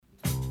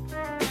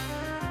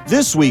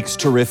This week's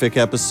terrific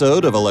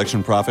episode of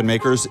Election Profit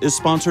Makers is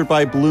sponsored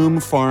by Bloom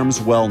Farms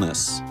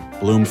Wellness.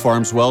 Bloom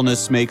Farms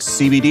Wellness makes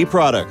CBD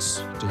products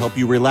to help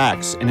you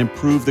relax and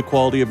improve the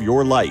quality of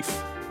your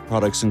life.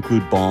 Products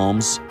include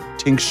balms,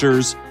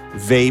 tinctures,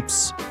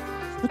 vapes.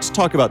 Let's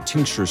talk about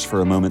tinctures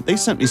for a moment. They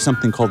sent me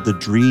something called the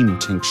Dream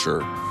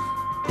Tincture.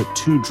 Put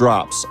 2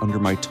 drops under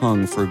my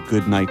tongue for a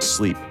good night's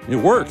sleep. It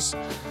works.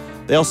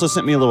 They also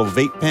sent me a little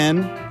vape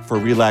pen for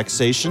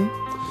relaxation.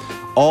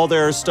 All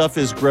their stuff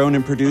is grown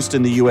and produced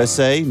in the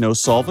USA. No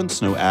solvents,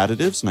 no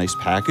additives. Nice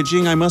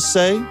packaging, I must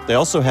say. They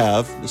also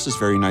have, this is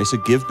very nice, a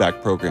give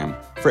back program.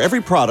 For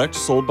every product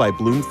sold by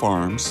Bloom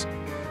Farms,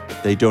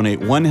 they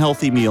donate 1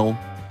 healthy meal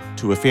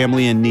to a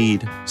family in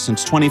need.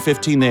 Since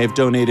 2015, they have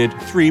donated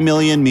 3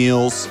 million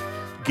meals.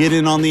 Get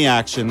in on the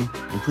action,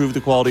 improve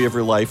the quality of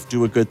your life,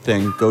 do a good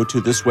thing. Go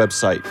to this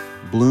website,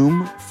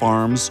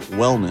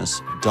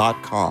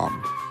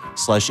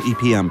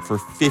 bloomfarmswellness.com/EPM for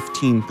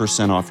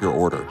 15% off your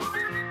order.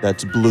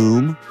 That's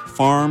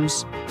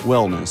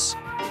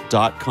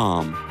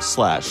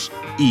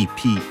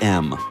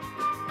bloomfarmswellness.com/EPM.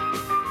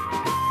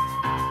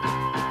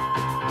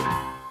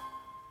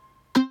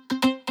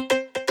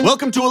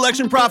 Welcome to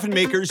Election Profit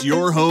Makers,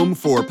 your home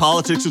for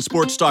politics and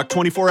sports talk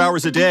 24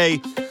 hours a day.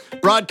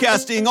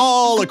 Broadcasting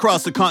all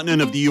across the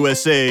continent of the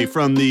USA,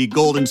 from the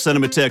golden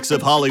cinematheques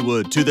of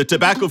Hollywood to the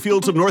tobacco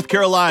fields of North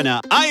Carolina.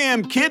 I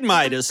am Kid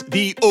Midas,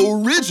 the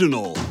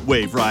original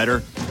Wave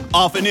Rider.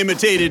 Often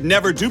imitated,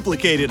 never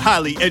duplicated,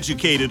 highly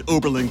educated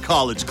Oberlin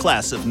College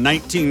class of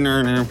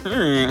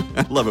 1990.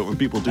 I love it when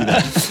people do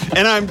that.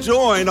 And I'm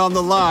joined on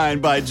the line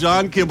by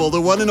John Kimball, the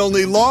one and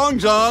only Long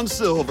John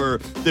Silver,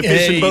 the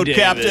fishing boat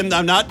David. captain.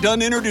 I'm not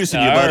done introducing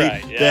you, All buddy.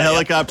 right. The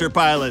helicopter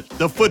pilot,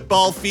 the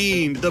football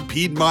fiend, the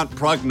Piedmont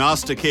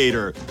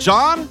prognosticator.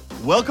 John,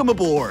 welcome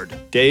aboard.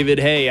 David,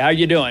 hey, how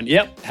you doing?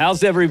 Yep,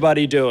 how's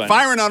everybody doing?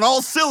 Firing on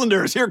all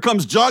cylinders. Here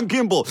comes John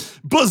Kimball,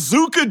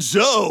 Bazooka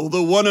Joe,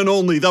 the one and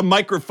only, the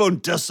microphone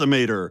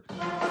decimator.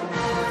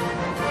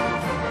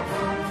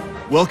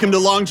 Welcome to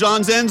Long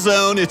John's End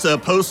Zone. It's a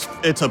post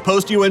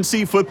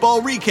UNC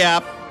football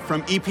recap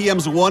from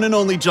EPM's one and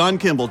only John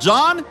Kimball.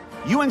 John,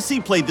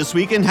 UNC played this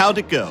weekend. How'd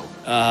it go?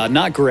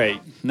 Not great.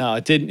 No,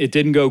 it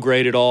didn't go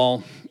great at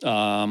all.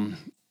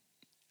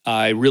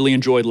 I really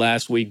enjoyed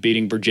last week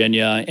beating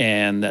Virginia,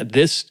 and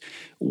this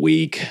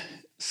week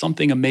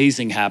something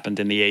amazing happened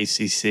in the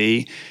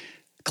ACC.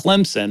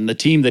 Clemson, the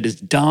team that has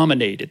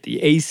dominated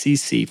the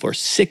ACC for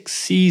 6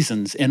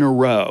 seasons in a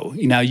row.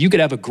 Now, you could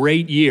have a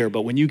great year,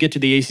 but when you get to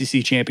the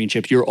ACC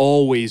championship, you're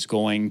always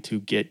going to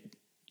get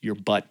your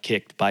butt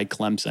kicked by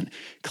Clemson.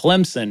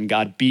 Clemson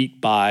got beat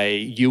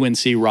by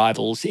UNC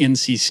rivals,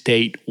 NC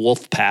State,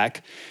 Wolfpack,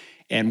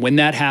 and when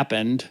that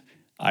happened,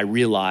 I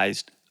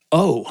realized,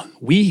 oh,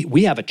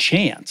 we have a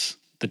chance.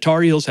 The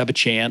Tar Heels have a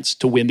chance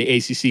to win the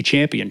ACC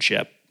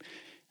championship.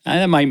 And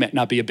that might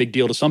not be a big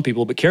deal to some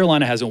people, but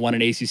Carolina hasn't won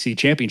an ACC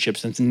championship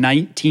since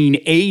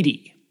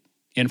 1980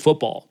 in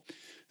football.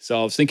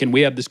 So I was thinking we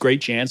have this great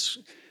chance.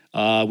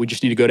 We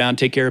just need to go down and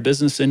take care of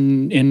business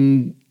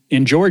in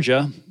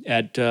Georgia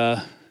at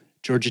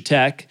Georgia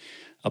Tech,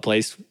 a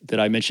place that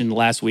I mentioned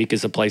last week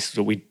is a place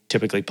that we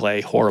typically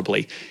play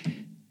horribly.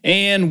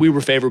 And we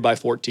were favored by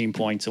 14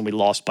 points, and we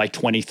lost by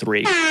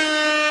 23.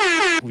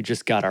 We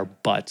just got our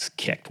butts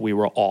kicked. We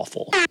were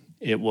awful.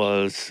 It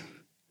was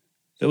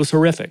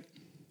horrific.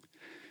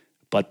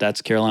 But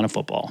that's Carolina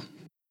football.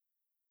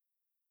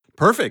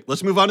 Perfect.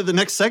 Let's move on to the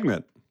next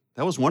segment.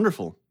 That was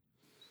wonderful.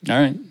 All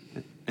right.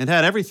 It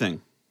had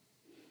everything.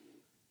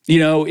 You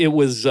know, it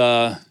was...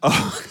 Yeah,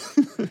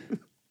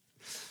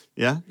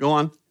 go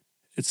on.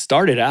 It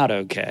started out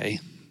okay.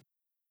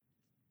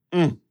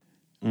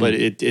 But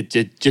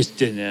it just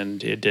didn't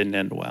end. It didn't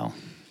end well.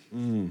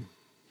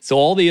 So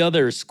all the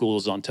other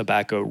schools on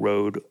Tobacco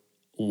Road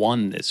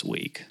won this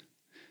week,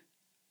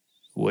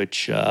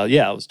 which,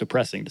 it was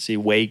depressing to see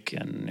Wake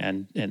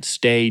and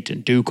State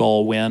and Duke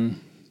all win.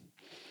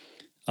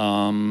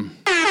 And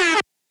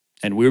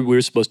we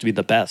were supposed to be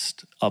the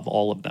best of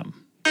all of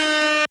them.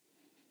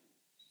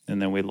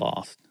 And then we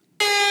lost.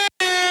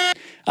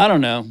 I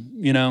don't know,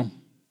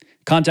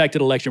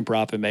 contacted Election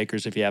Profit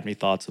Makers if you have any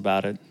thoughts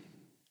about it.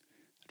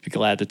 I'd be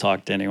glad to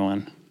talk to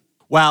anyone.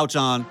 Wow,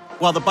 John.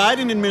 While the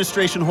Biden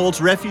administration holds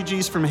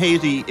refugees from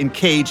Haiti in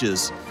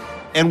cages,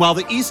 and while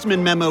the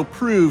Eastman memo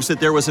proves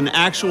that there was an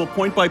actual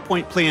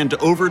point-by-point plan to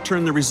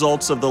overturn the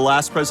results of the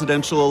last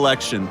presidential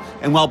election,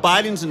 and while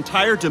Biden's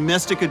entire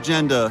domestic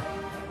agenda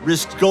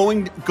risks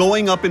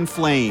going up in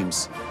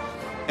flames,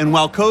 and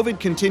while COVID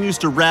continues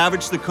to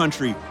ravage the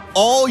country,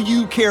 all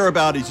you care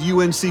about is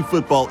UNC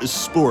football, is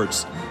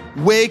sports.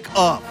 Wake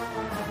up.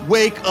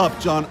 Wake up,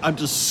 John. I'm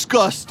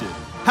disgusted.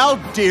 How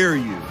dare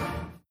you?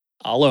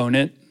 I'll own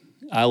it.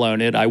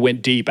 I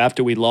went deep.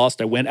 After we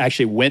lost, I went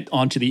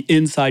onto the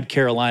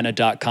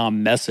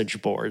InsideCarolina.com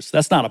message boards.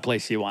 That's not a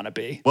place you want to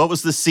be. What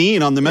was the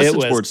scene on the message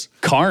boards? It was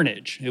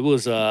carnage. It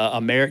was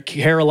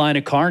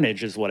Carolina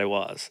carnage is what it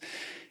was.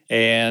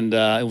 And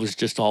it was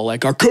just all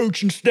like, our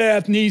coaching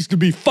staff needs to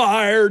be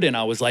fired. And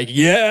I was like,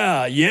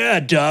 yeah,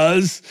 it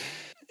does.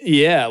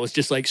 Yeah, it was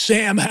just like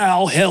Sam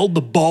Howell held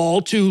the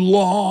ball too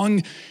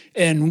long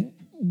and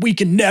we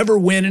can never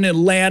win in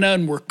Atlanta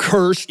and we're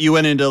cursed. You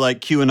went into like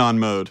QAnon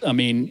mode. I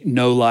mean,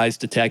 no lies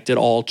detected,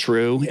 all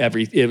true. I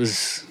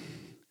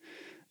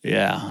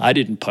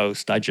didn't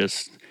post. I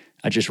just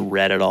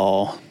read it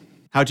all.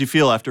 How'd you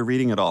feel after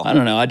reading it all? I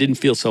don't know. I didn't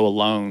feel so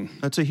alone.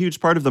 That's a huge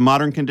part of the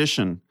modern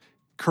condition.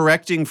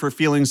 Correcting for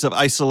feelings of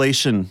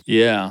isolation.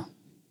 Yeah.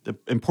 The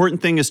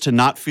important thing is to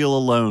not feel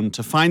alone,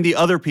 to find the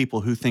other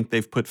people who think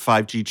they've put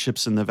 5G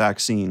chips in the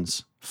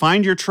vaccines.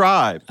 Find your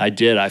tribe. I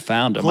did. I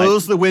found them.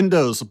 Close the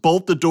windows,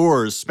 bolt the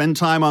doors, spend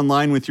time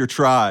online with your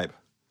tribe.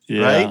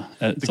 Yeah.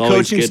 Right? The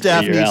coaching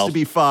staff needs to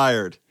be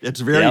fired. It's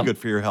very good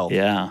for your health.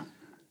 Yeah.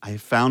 I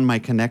found my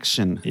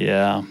connection.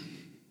 Yeah.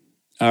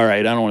 All right.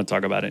 I don't want to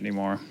talk about it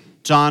anymore.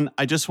 John,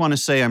 I just want to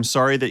say I'm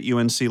sorry that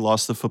UNC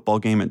lost the football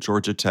game at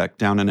Georgia Tech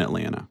down in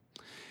Atlanta.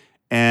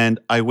 And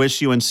I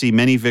wish UNC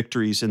many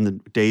victories in the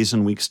days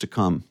and weeks to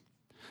come.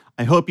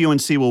 I hope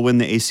UNC will win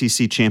the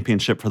ACC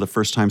championship for the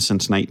first time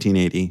since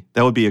 1980.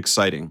 That would be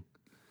exciting.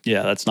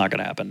 Yeah, that's not going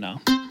to happen now.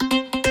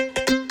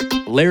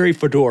 Larry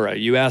Fedora,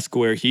 you asked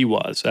where he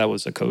was. That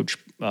was a coach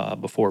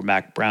before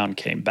Mac Brown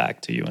came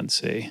back to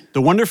UNC.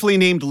 The wonderfully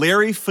named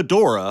Larry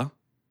Fedora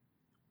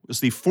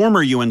was the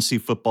former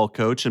UNC football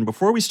coach. And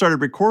before we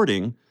started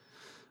recording,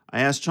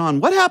 I asked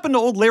John, what happened to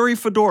old Larry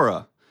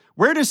Fedora?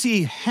 Where does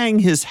he hang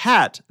his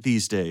hat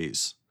these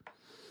days?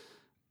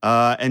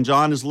 And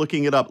John is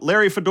looking it up.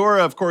 Larry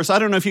Fedora, of course, I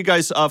don't know if you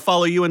guys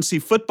follow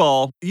UNC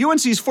football.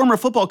 UNC's former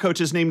football coach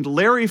is named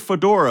Larry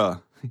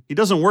Fedora. He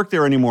doesn't work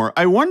there anymore.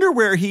 I wonder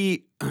where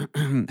he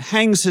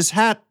hangs his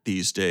hat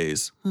these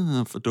days.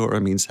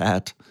 Fedora means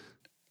hat.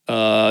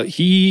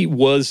 He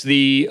was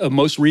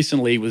most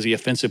recently was the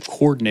offensive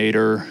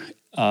coordinator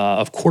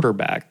of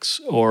quarterbacks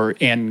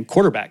and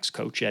quarterbacks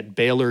coach at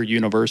Baylor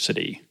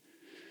University.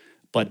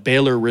 But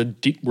Baylor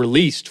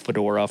released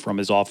Fedora from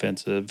his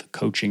offensive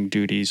coaching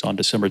duties on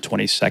December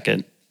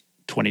 22nd,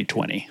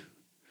 2020.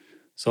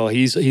 So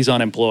he's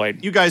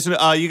unemployed. You guys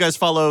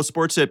follow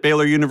sports at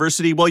Baylor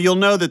University? Well, you'll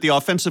know that the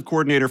offensive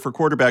coordinator for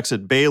quarterbacks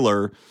at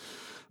Baylor,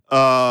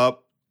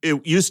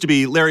 it used to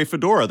be Larry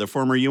Fedora, the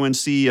former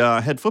UNC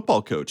head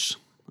football coach.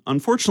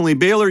 Unfortunately,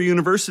 Baylor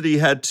University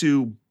had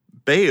to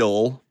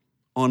bail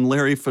on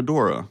Larry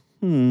Fedora.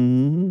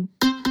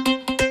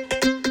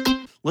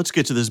 Let's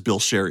get to this Bill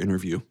Scher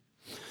interview.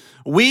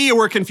 We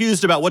were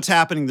confused about what's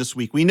happening this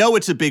week. We know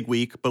it's a big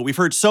week, but we've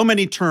heard so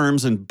many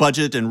terms and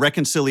budget and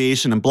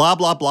reconciliation and blah,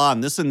 blah, blah,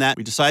 and this and that.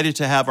 We decided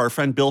to have our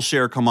friend Bill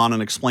Scher come on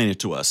and explain it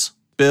to us.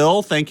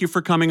 Bill, thank you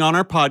for coming on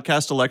our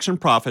podcast, Election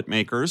Profit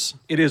Makers.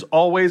 It is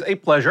always a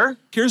pleasure.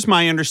 Here's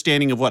my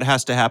understanding of what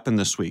has to happen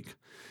this week.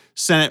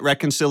 Senate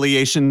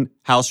reconciliation,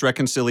 House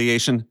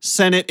reconciliation,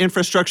 Senate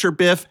infrastructure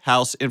biff,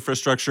 House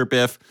infrastructure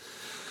biff,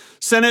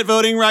 Senate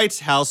voting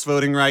rights, House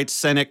voting rights,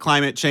 Senate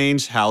climate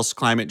change, House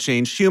climate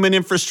change, human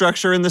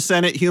infrastructure in the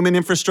Senate, human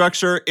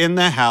infrastructure in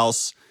the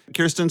House.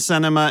 Kyrsten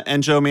Sinema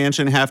and Joe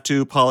Manchin have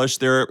to polish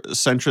their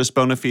centrist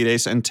bona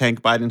fides and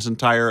tank Biden's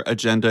entire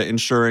agenda,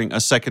 ensuring a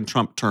second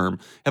Trump term.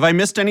 Have I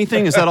missed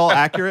anything? Is that all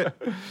accurate?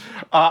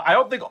 I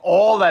don't think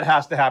all that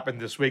has to happen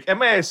this week. And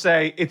may I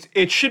say,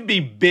 it should be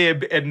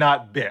Bib and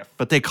not Biff.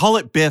 But they call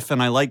it Biff,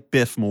 and I like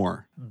Biff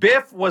more.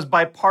 Biff was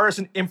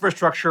bipartisan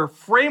infrastructure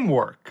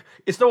framework.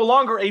 It's no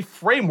longer a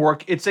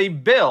framework, it's a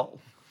bill.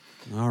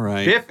 All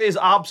right. Biff is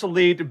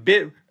obsolete.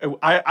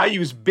 I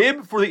use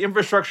BIB for the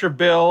infrastructure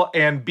bill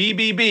and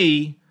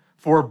BBB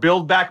for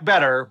Build Back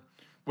Better,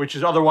 which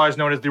is otherwise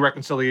known as the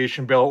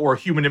reconciliation bill or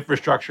human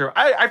infrastructure.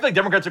 I feel like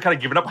Democrats are kind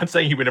of giving up on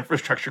saying human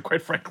infrastructure,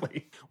 quite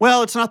frankly.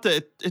 Well, it's not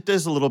that it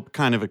is a little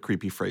kind of a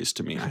creepy phrase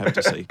to me, I have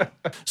to say.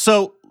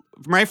 So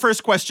my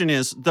first question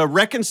is, the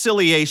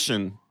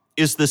reconciliation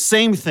is the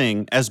same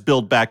thing as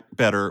Build Back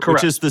Better,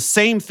 Correct. Which is the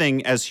same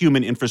thing as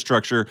human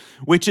infrastructure,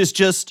 which is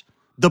just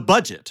the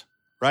budget,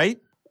 right?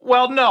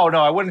 Well, no,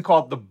 I wouldn't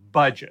call it the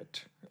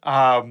budget.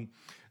 Now,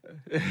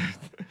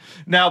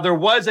 there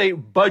was a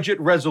budget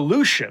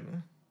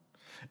resolution.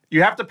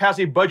 You have to pass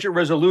a budget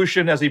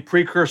resolution as a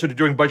precursor to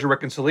doing budget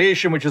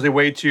reconciliation, which is a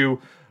way to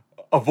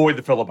avoid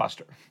the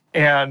filibuster.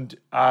 And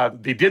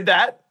they did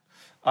that.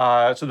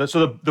 So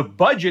the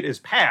budget is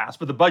passed,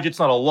 but the budget's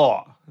not a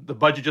law. The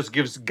budget just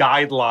gives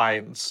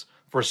guidelines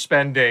for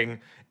spending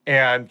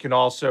and can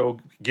also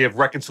give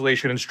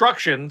reconciliation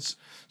instructions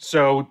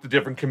so the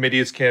different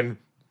committees can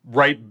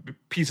write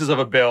pieces of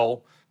a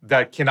bill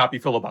that cannot be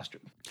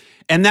filibustered.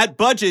 And that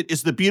budget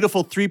is the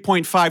beautiful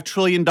 $3.5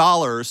 trillion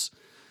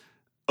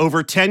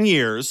over 10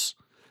 years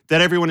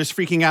that everyone is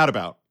freaking out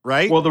about,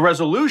 right? Well, the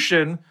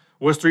resolution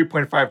was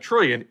 $3.5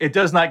 trillion. It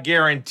does not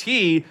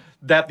guarantee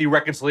that the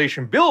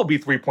reconciliation bill will be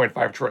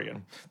 $3.5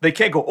 trillion. They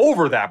can't go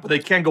over that, but they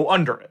can go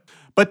under it.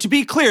 But to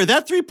be clear,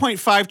 that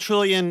 $3.5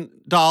 trillion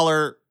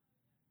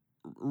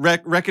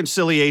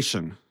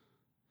reconciliation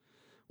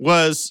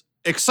was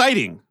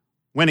exciting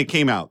when it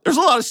came out. There's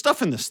a lot of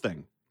stuff in this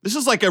thing. This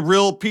is like a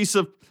real piece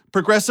of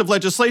progressive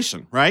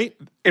legislation, right?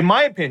 In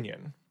my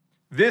opinion,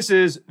 this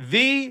is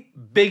the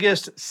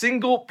biggest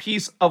single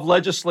piece of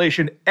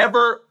legislation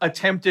ever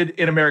attempted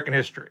in American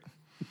history.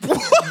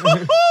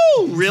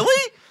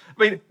 Really?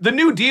 I mean, the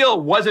New Deal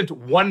wasn't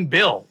one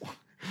bill.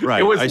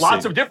 Right. It was I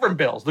lots see. of different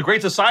bills. The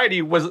Great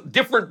Society was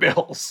different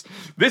bills.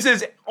 This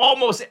is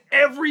almost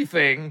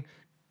everything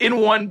in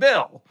one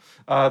bill.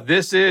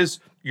 This is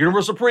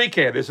universal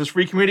pre-K. This is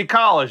free community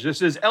college.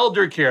 This is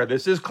elder care.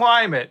 This is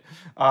climate.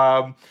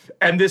 And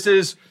this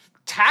is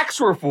tax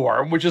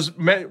reform, which is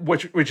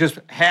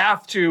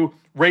have to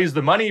raise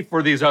the money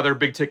for these other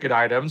big ticket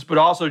items, but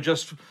also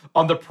just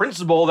on the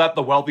principle that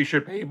the wealthy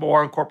should pay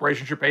more and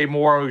corporations should pay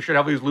more and we should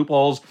have these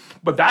loopholes.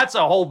 But that's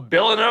a whole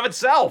bill in and of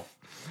itself.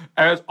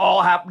 And it's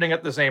all happening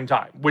at the same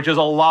time, which is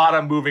a lot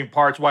of moving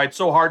parts, why it's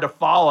so hard to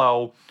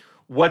follow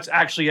what's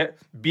actually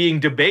being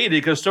debated,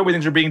 because so many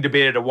things are being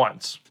debated at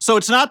once. So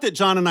it's not that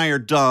John and I are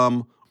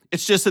dumb.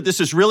 It's just that this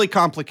is really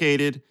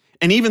complicated,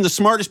 and even the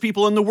smartest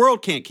people in the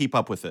world can't keep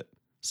up with it.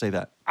 Say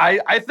that.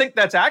 I think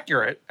that's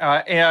accurate.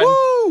 And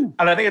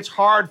I think it's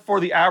hard for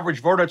the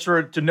average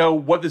voter to know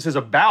what this is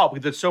about,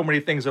 because it's so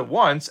many things at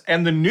once.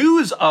 And the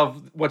news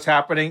of what's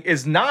happening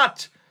is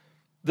not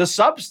the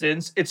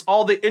substance, it's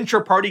all the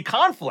inter-party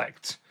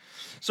conflict.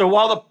 So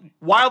while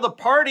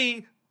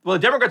the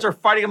Democrats are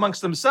fighting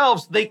amongst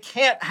themselves, they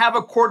can't have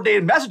a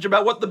coordinated message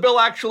about what the bill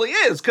actually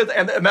is,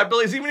 and that bill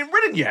isn't even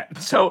written yet.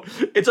 So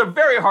it's a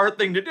very hard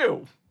thing to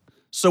do.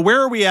 So where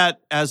are we at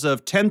as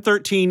of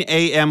 10:13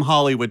 a.m.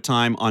 Hollywood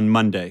time on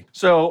Monday?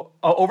 So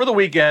over the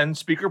weekend,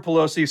 Speaker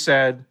Pelosi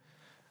said,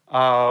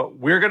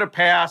 we're going to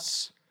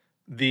pass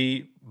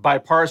the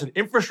bipartisan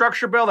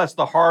infrastructure bill. That's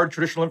the hard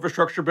traditional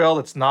infrastructure bill.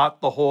 It's not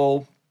the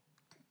whole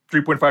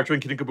 $3.5 trillion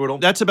kit and caboodle.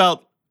 That's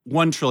about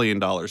 $1 trillion,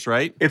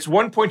 right? It's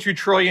 $1.2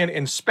 trillion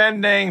in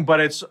spending, but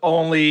it's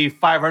only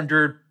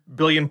 $500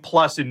 billion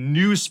plus in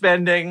new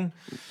spending.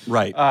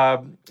 Right.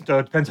 So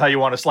it depends how you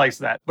want to slice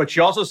that. But she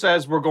also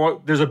says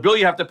there's a bill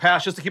you have to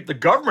pass just to keep the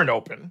government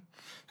open.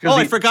 Oh,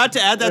 I forgot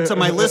to add that to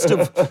my list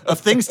of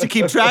things to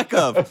keep track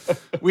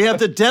of. We have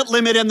the debt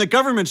limit and the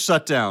government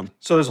shutdown.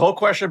 So there's a whole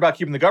question about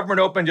keeping the government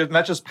open,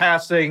 not just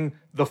passing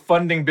the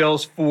funding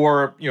bills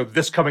for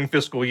this coming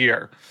fiscal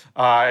year,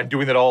 and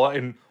doing that all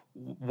in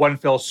one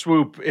fell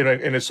swoop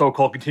in a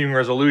so-called continuing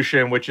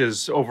resolution, which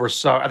is over.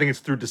 I think it's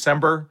through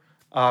December.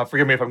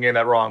 Forgive me if I'm getting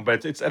that wrong, but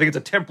I think it's a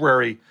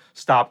temporary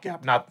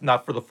stopgap,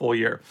 not for the full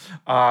year.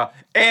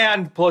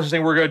 And Pelosi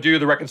saying we're going to do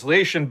the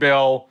reconciliation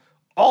bill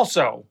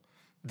also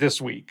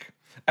this week,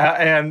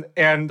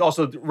 and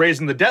also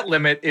raising the debt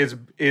limit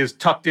is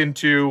tucked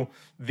into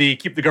the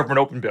keep the government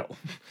open bill.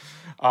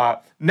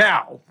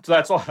 Now, so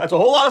that's a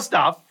whole lot of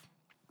stuff.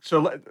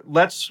 So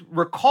let's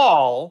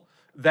recall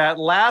that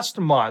last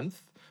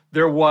month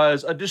there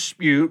was a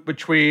dispute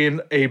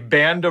between a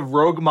band of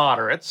rogue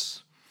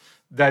moderates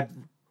that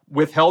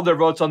withheld their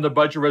votes on the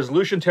budget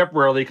resolution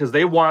temporarily because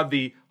they wanted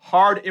the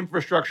hard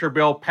infrastructure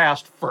bill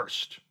passed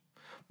first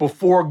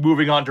before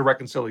moving on to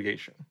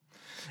reconciliation.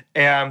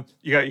 And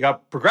you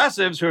got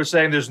progressives who are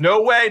saying there's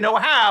no way, no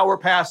how we're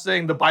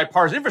passing the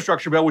bipartisan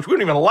infrastructure bill, which we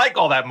don't even like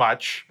all that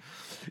much,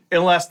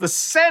 unless the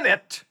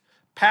Senate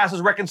passes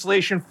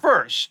reconciliation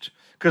first.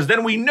 Because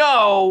then we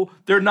know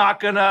they're not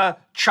going to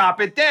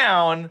chop it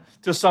down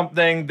to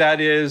something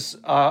that is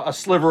a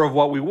sliver of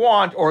what we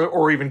want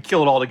or even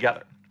kill it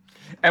altogether.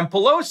 And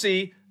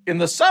Pelosi, in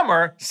the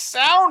summer,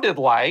 sounded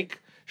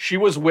like she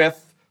was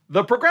with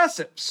the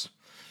progressives.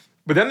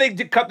 But then they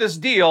cut this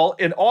deal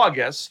in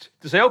August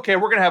to say, okay,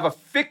 we're going to have a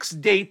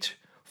fixed date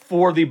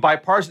for the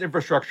bipartisan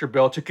infrastructure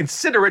bill to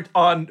consider it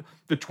on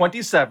the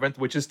 27th,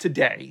 which is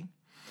today.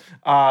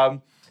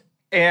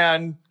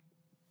 And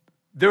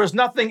there was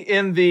nothing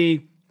in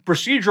the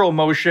procedural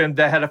motion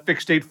that had a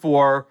fixed date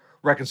for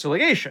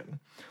reconciliation.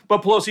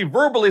 But Pelosi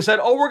verbally said,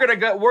 "Oh,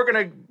 we're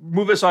gonna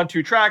move this on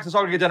two tracks. It's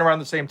all gonna get done around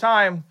the same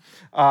time."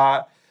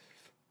 But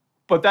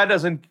that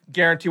doesn't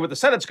guarantee what the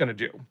Senate's going to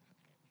do.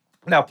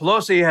 Now,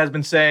 Pelosi has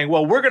been saying,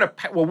 "Well,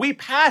 what we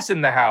pass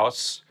in the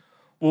House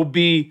will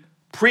be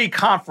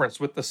pre-conference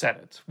with the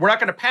Senate. We're not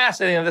going to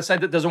pass anything the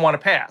Senate doesn't want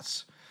to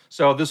pass.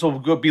 So this will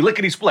be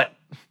lickety-split."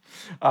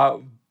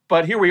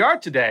 But here we are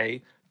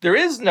today. There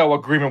is no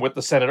agreement with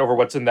the Senate over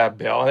what's in that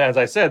bill. And as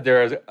I said,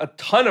 there's a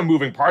ton of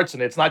moving parts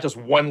in it. It's not just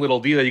one little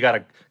deal that you got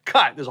to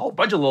cut. There's a whole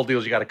bunch of little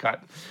deals you got to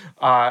cut.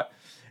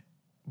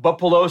 But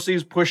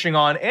Pelosi's pushing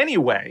on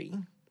anyway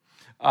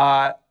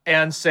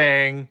and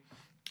saying,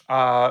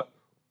 we're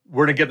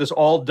going to get this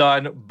all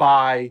done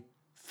by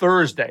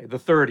Thursday, the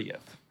 30th.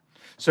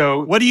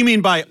 So what do you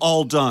mean by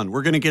all done?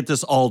 We're going to get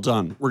this all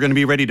done. We're going to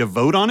be ready to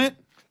vote on it?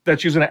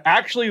 That she's going to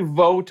actually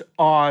vote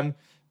on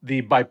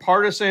the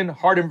bipartisan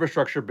hard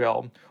infrastructure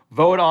bill,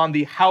 vote on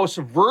the House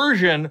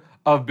version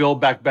of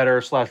Build Back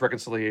Better /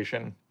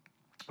 reconciliation,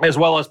 as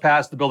well as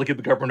pass the bill to keep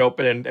the government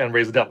open and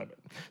raise the debt limit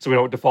so we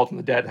don't default on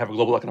the debt and have a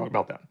global economic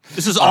meltdown.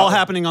 This is all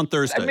happening on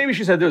Thursday. Maybe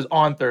she said it was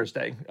on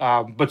Thursday,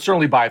 but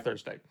certainly by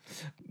Thursday.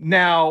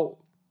 Now,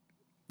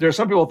 there are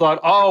some people who thought,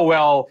 oh,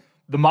 well,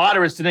 the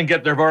moderates didn't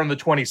get their vote on the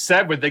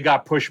 27th. They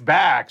got pushed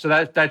back. So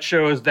that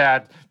shows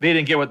that they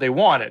didn't get what they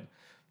wanted.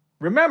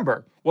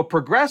 Remember, what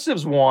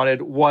progressives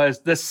wanted was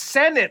the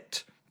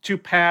Senate to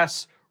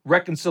pass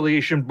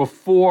reconciliation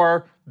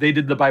before they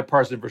did the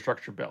bipartisan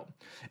infrastructure bill.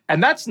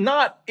 And that's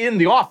not in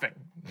the offing.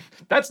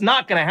 That's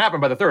not going to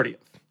happen by the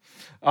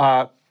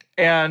 30th.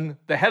 And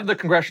the head of the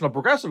Congressional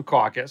Progressive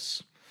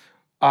Caucus,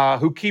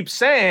 who keeps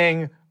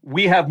saying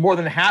we have more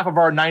than half of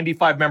our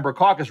 95-member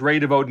caucus ready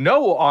to vote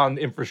no on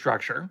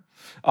infrastructure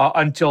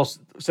until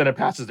Senate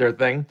passes their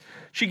thing,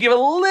 she gave a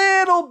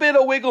little bit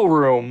of wiggle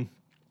room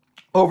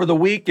over the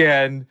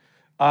weekend.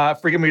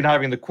 Forgive me not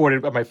having the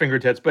quote at my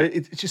fingertips, but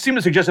it just seemed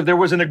to suggest if there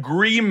was an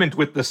agreement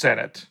with the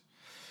Senate,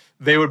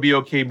 they would be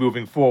okay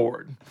moving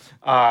forward.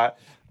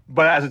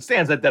 But as it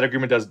stands, that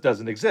agreement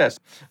doesn't exist.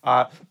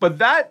 But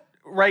that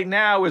right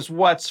now is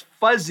what's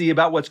fuzzy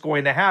about what's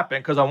going to happen.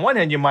 Because on one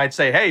hand, you might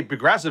say, hey,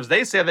 progressives,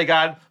 they say they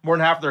got more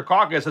than half of their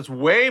caucus. That's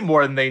way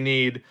more than they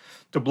need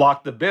to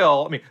block the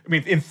bill. I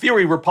mean, in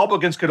theory,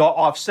 Republicans could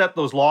offset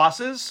those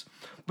losses,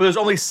 but there's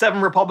only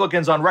 7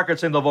 Republicans on record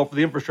saying they'll vote for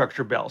the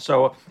infrastructure bill.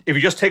 So if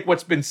you just take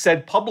what's been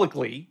said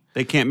publicly,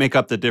 they can't make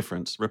up the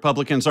difference.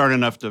 Republicans aren't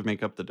enough to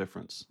make up the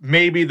difference.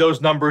 Maybe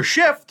those numbers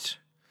shift.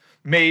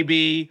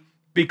 Maybe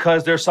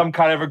because there's some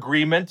kind of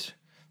agreement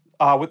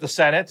with the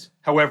Senate,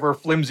 however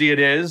flimsy it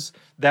is,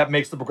 that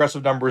makes the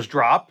progressive numbers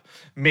drop.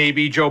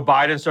 Maybe Joe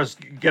Biden starts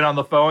getting on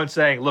the phone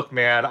saying, look,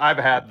 man, I've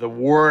had the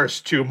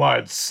worst 2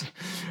 months.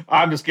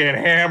 I'm just getting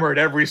hammered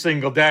every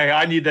single day.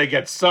 I need to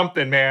get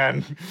something,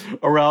 man,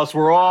 or else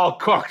we're all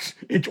cooked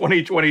in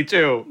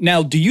 2022.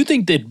 Now, do you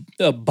think that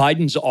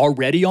Biden's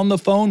already on the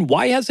phone?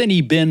 Why hasn't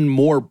he been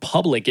more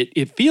public?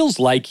 It feels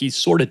like he's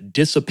sort of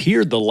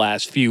disappeared the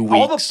last few weeks.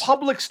 All the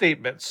public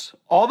statements,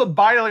 all the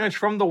body language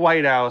from the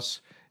White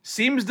House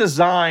seems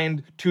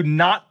designed to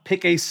not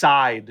pick a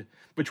side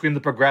between the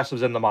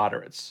progressives and the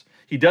moderates.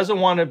 He doesn't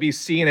want to be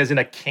seen as in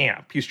a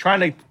camp. He's trying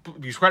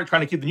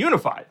to keep them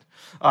unified.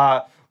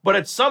 But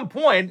at some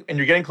point, and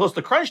you're getting close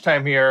to crunch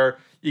time here,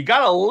 you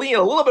got to lean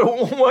a little bit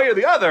one way or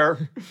the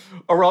other,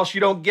 or else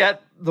you don't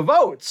get the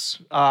votes.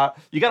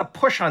 You got to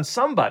push on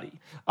somebody.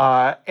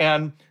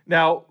 And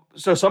now,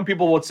 so some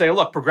people would say,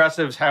 look,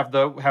 progressives have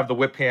the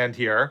whip hand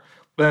here.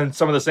 But then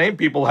some of the same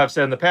people have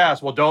said in the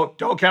past, well, don't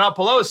count out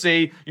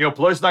Pelosi.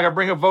 Pelosi's not going to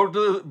bring a bill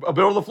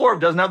to the floor if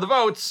it doesn't have the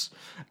votes.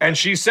 And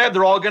she said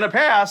they're all going to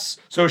pass,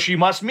 so she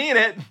must mean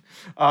it.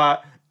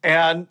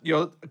 And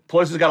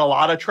Pelosi's got a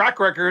lot of track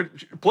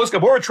record. Pelosi's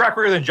got more of a track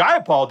record than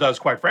Jayapal does,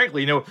 quite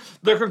frankly.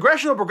 The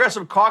Congressional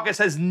Progressive Caucus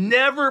has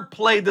never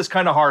played this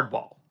kind of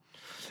hardball.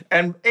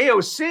 And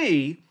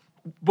AOC,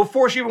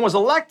 before she even was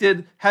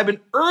elected, had been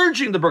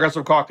urging the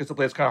Progressive Caucus to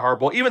play this kind of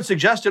hardball, even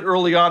suggested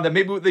early on that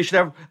maybe they should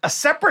have a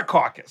separate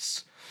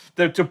caucus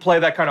to play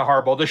that kind of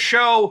hardball, to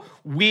show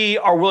we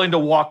are willing to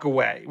walk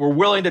away. We're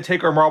willing to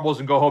take our marbles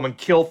and go home and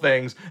kill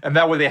things, and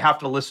that way they have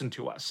to listen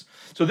to us.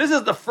 So this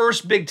is the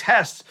first big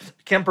test.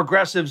 Can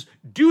progressives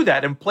do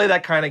that and play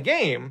that kind of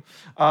game?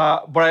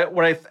 But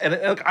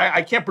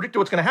I can't predict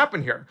what's going to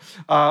happen here.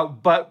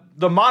 But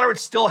the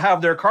moderates still have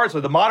their cards.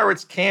 So the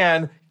moderates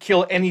can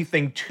kill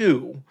anything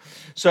too.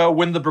 So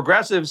when the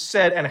progressives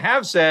said and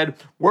have said,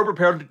 we're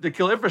prepared to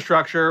kill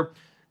infrastructure,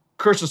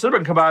 Kyrsten Sinema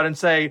can come out and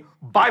say,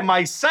 by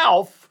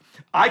myself,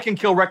 I can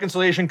kill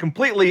reconciliation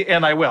completely,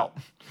 and I will.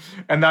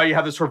 And now you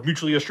have this sort of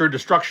mutually assured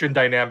destruction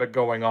dynamic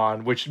going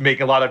on, which make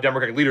a lot of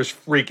Democratic leaders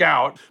freak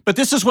out. But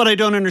this is what I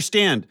don't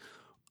understand.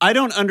 I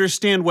don't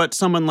understand what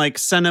someone like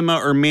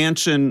Sinema or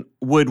Manchin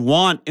would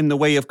want in the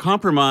way of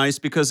compromise,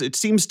 because it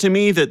seems to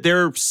me that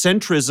their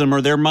centrism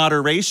or their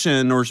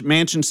moderation, or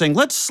Manchin saying,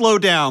 let's slow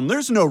down,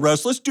 there's no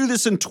rush, let's do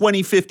this in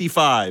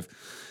 2055.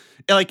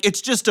 Like,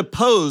 it's just a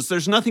pose.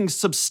 There's nothing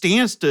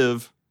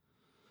substantive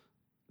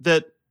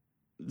that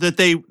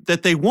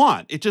they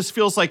want. It just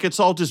feels like it's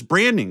all just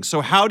branding.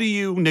 So how do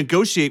you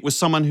negotiate with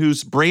someone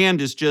whose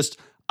brand is just,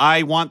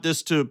 I want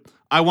to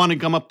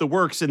gum up the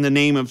works in the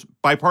name of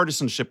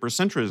bipartisanship or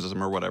centrism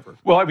or whatever?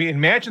 Well, I mean, in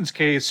Manchin's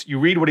case, you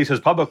read what he says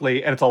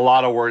publicly, and it's a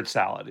lot of word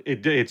salad.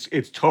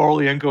 It's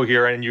totally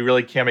incoherent, and you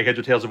really can't make heads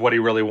or tails of what he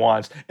really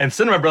wants. And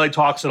Sinema barely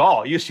talks at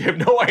all. You have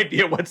no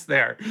idea what's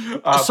there.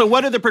 So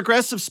what are the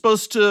progressives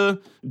supposed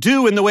to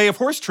do in the way of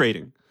horse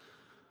trading?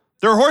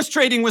 They're horse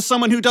trading with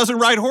someone who doesn't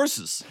ride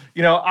horses.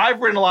 I've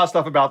written a lot of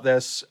stuff about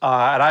this,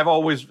 and I've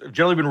always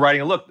generally been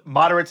writing, look,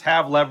 moderates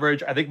have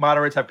leverage. I think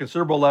moderates have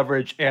considerable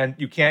leverage, and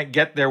you can't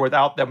get there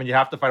without them, and you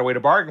have to find a way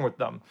to bargain with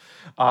them.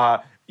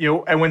 And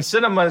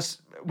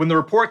when the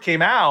report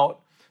came out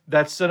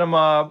that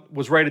Sinema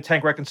was ready to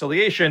tank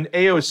reconciliation,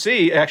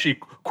 AOC actually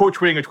quote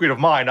tweeting a tweet of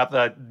mine, not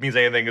that it means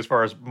anything as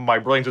far as my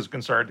brilliance is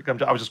concerned.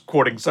 I was just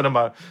quoting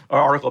Sinema, an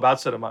article about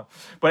Sinema.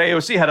 But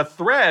AOC had a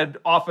thread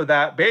off of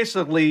that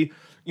basically,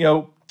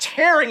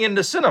 tearing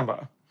into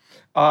Sinema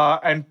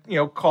and,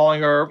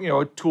 calling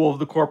her, a tool of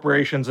the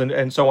corporations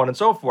and so on and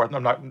so forth.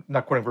 I'm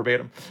not quoting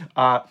verbatim.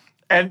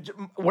 And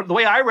the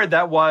way I read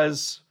that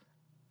was,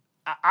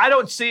 I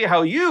don't see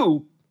how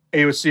you,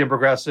 AOC and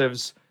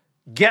progressives,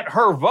 get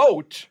her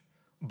vote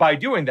by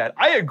doing that.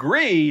 I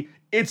agree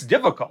it's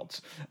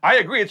difficult. I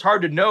agree it's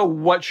hard to know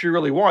what she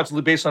really wants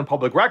based on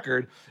public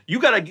record. You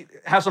got to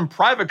have some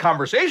private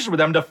conversations with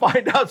them to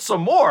find out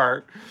some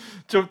more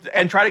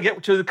and try to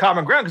get to the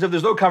common ground, because if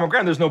there's no common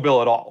ground, there's no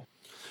bill at all.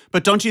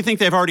 But don't you think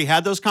they've already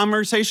had those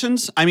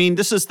conversations? I mean,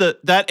 this is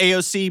that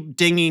AOC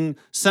dinging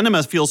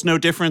Sinema feels no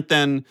different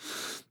than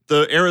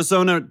the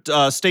Arizona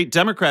state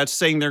Democrats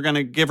saying they're going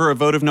to give her a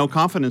vote of no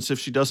confidence if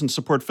she doesn't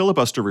support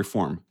filibuster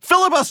reform.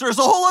 Filibuster is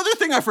a whole other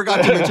thing I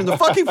forgot to mention, the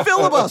fucking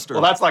filibuster.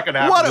 Well, that's not going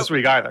to happen this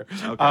week either.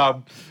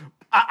 Okay.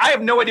 I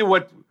have no idea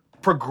what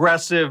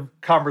progressive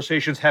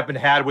conversations have been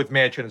had with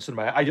Manchin and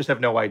Sinema. I just have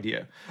no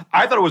idea.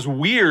 I thought it was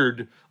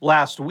weird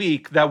last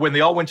week that when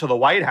they all went to the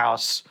White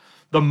House,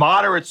 the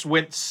moderates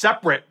went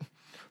separate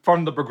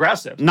from the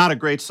progressives. Not a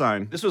great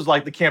sign. This was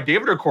like the Camp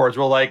David Accords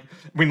were like,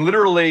 I mean,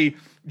 literally,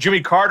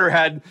 Jimmy Carter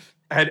had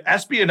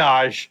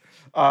espionage.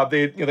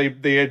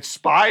 They had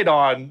spied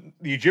on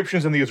the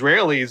Egyptians and the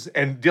Israelis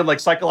and did like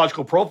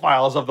psychological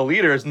profiles of the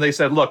leaders. And they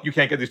said, look, you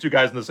can't get these two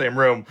guys in the same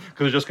room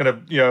because they're just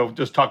going to,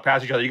 just talk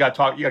past each other. You got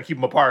to keep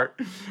them apart.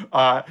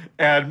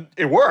 And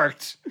it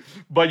worked.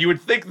 But you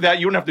would think that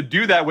you wouldn't have to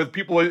do that with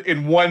people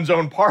in one's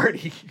own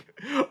party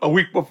a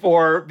week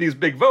before these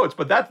big votes.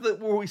 But that's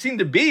where we seem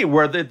to be,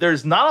 where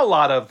there's not a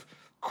lot of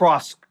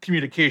cross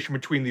communication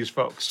between these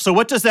folks. So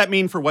what does that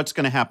mean for what's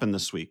going to happen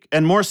this week?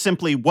 And more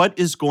simply, what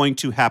is going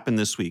to happen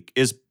this week?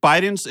 Is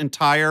Biden's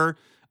entire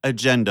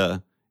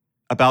agenda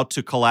about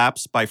to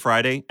collapse by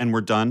Friday and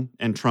we're done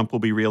and Trump will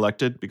be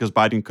reelected because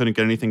Biden couldn't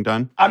get anything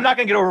done? I'm not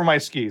going to get over my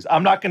skis.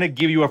 I'm not going to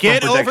give you a firm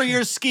prediction. Get over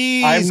your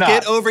skis. I'm not.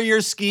 Get over your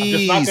skis. I'm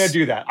just not going to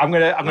do that. I'm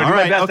going to do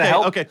my best to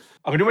help. Okay.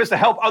 I'm going to do my best to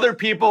help other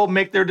people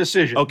make their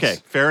decisions. Okay,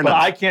 fair enough.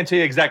 But I can't tell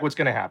you exactly what's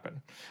going to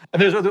happen.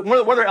 And there's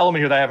one other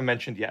element here that I haven't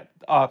mentioned yet.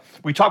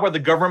 We talk about the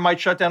government might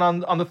shut down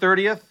on the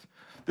 30th.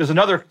 There's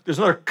another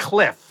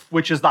cliff,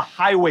 which is the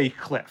highway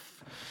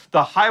cliff.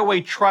 The Highway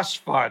Trust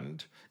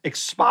Fund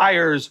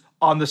expires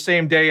on the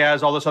same day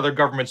as all this other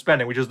government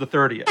spending, which is the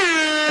 30th.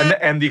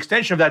 And the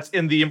extension of that's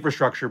in the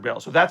infrastructure bill.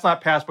 So if that's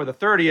not passed by the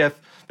 30th,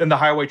 then the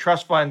Highway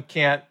Trust Fund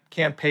can't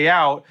pay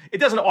out. It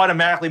doesn't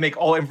automatically make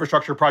all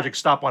infrastructure projects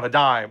stop on a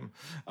dime.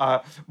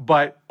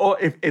 But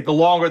if the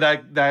longer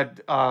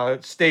that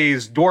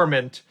stays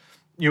dormant,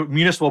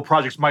 municipal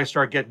projects might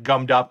start get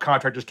gummed up.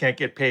 Contractors can't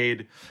get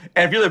paid.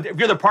 And if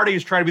you're the party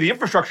who's trying to be the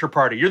infrastructure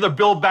party, you're the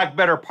Build Back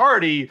Better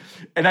party,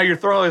 and now you're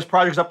throwing all these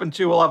projects up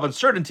into a lot of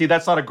uncertainty,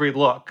 that's not a great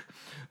look.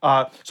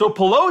 So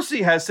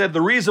Pelosi has said the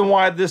reason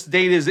why this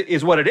date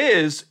is what it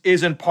is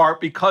in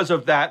part because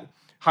of that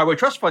Highway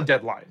Trust Fund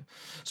deadline.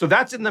 So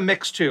that's in the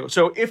mix too.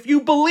 So if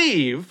you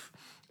believe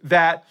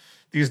that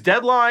these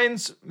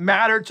deadlines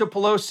matter to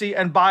Pelosi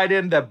and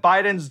Biden, that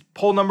Biden's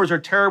poll numbers are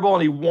terrible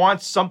and he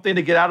wants something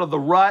to get out of the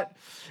rut,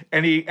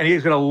 and he's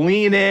going to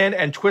lean in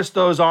and twist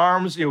those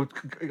arms.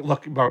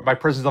 Look, my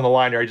president's on the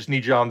line here. I just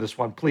need you on this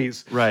one,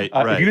 please. Right.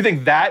 If you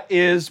think that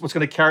is what's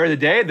going to carry the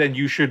day, then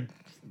you should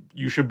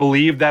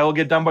believe that will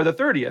get done by the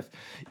 30th.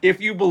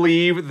 If you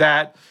believe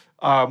that,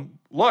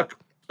 look,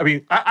 I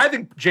mean, I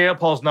think Jayapal's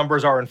Paul's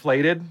numbers are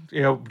inflated.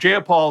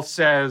 Jayapal Paul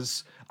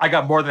says, I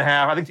got more than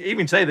half. I think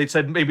even today they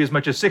said maybe as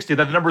much as 60,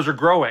 that the numbers are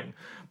growing.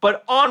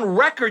 But on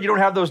record, you don't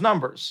have those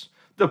numbers.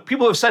 The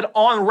people who have said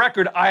on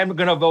record, I am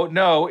going to vote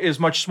no, is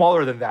much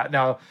smaller than that.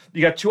 Now,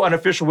 you got two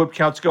unofficial whip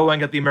counts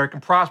going at the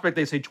American Prospect.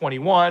 They say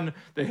 21.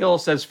 The Hill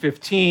says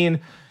 15.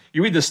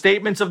 You read the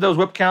statements of those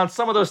whip counts.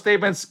 Some of those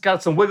statements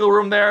got some wiggle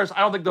room there. So I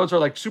don't think those are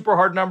like super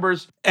hard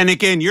numbers. And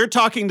again, you're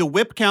talking the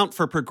whip count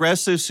for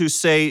progressives who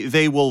say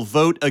they will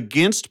vote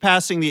against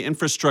passing the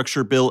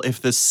infrastructure bill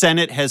if the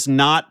Senate has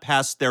not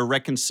passed their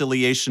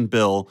reconciliation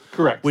bill.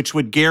 Correct. Which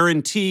would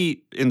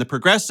guarantee, in the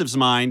progressives'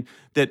 mind,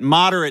 that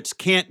moderates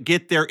can't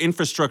get their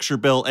infrastructure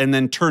bill and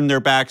then turn their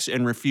backs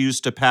and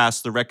refuse to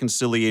pass the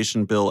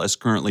reconciliation bill as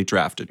currently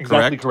drafted.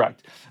 Exactly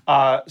correct.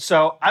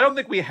 So I don't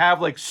think we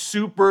have like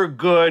super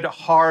good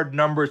hard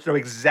numbers to know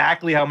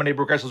exactly how many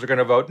progressives are going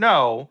to vote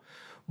no,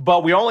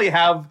 but we only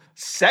have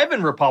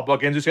 7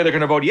 Republicans who say they're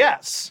going to vote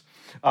yes.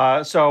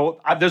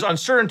 So there's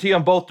uncertainty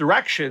on both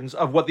directions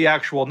of what the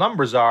actual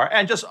numbers are.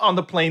 And just on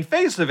the plain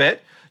face of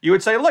it, you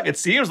would say, look, it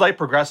seems like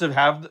progressives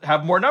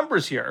have more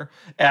numbers here.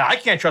 And I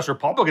can't trust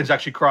Republicans to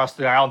actually cross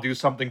the aisle and do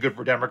something good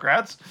for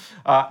Democrats.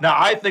 Now,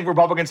 I think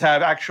Republicans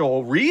have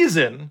actual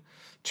reason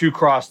to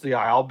cross the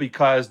aisle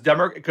because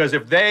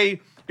if they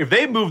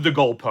move the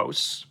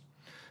goalposts,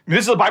 I mean,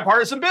 this is a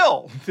bipartisan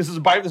bill. This is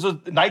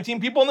 19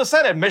 people in the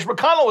Senate. Mitch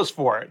McConnell was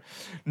for it.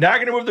 Now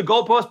you're going to move the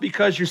goalposts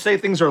because you say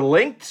things are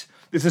linked.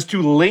 This is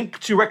to link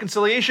to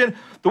reconciliation.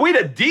 The way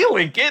to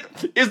de-link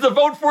it is to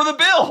vote for the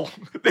bill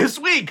this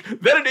week.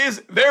 Then it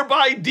is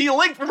thereby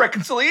de-linked from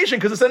reconciliation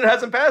because the Senate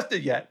hasn't passed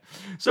it yet.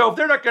 So if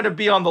they're not going to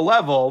be on the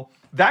level,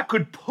 that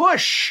could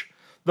push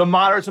the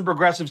moderates and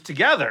progressives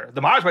together.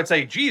 The moderates might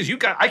say, geez,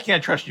 I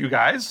can't trust you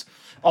guys.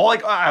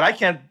 I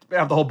can't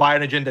have the whole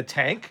Biden agenda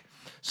tank.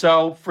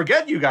 So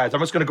forget you guys. I'm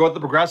just going to go with the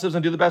progressives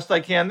and do the best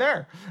I can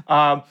there.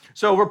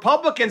 So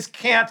Republicans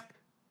can't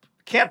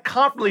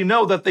confidently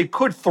know that they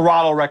could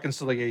throttle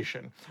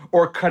reconciliation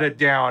or cut it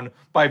down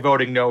by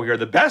voting no here.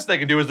 The best they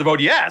can do is to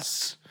vote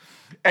yes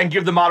and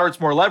give the moderates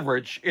more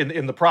leverage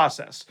in the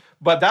process.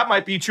 But that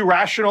might be too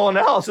rational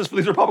analysis for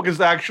these Republicans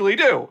to actually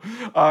do.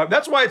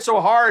 That's why it's so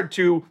hard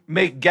to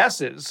make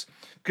guesses,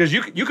 because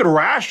you could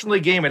rationally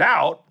game it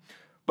out,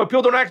 But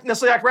people don't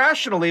necessarily act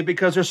rationally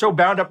because they're so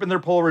bound up in their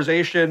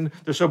polarization.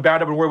 They're so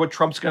bound up in what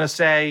Trump's going to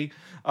say,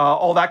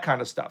 all that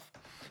kind of stuff.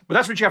 But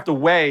that's what you have to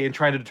weigh in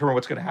trying to determine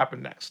what's going to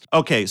happen next.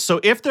 Okay,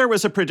 so if there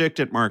was a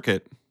predicted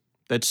market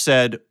that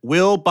said,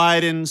 will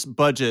Biden's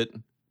budget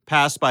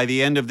pass by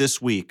the end of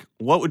this week,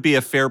 what would be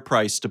a fair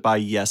price to buy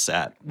yes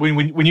at?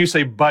 When you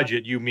say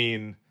budget, you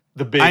mean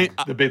the big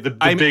Build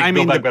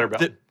Back Better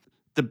bill.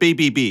 The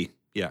BBB,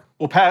 yeah.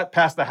 Well,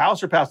 pass the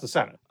House or pass the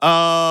Senate?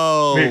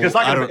 Oh, I mean, it's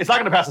not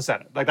going to pass the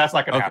Senate. Like, that's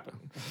not going to happen.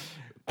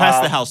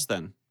 Pass the House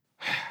then.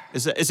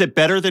 Is it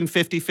better than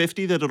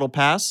 50-50 that it'll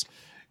pass?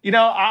 You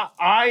know,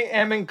 I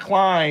am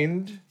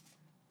inclined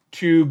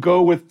to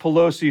go with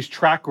Pelosi's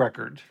track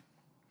record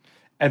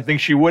and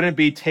think she wouldn't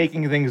be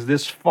taking things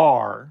this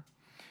far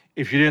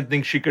if she didn't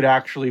think she could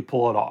actually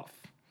pull it off.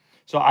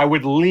 So I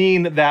would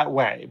lean that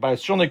way, but I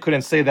certainly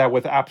couldn't say that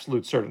with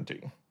absolute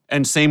certainty.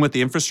 And same with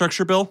the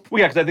infrastructure bill?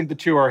 Well, yeah, because I think the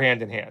two are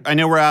hand in hand. I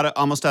know we're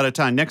almost out of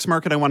time. Next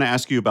market I want to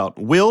ask you about.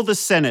 Will the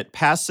Senate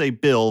pass a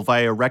bill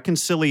via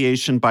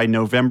reconciliation by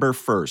November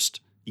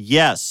 1st?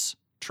 Yes,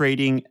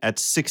 trading at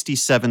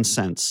 67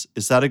 cents.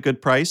 Is that a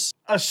good price?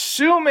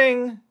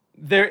 Assuming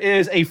there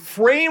is a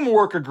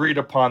framework agreed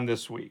upon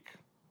this week,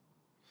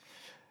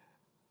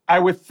 I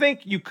would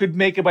think you could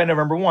make it by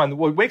November 1.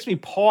 What makes me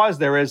pause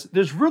there is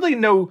there's really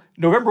no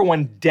November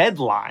 1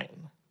 deadline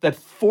that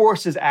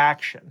forces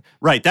action.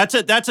 Right. That's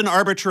an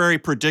arbitrary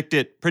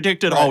predicted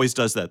right. Always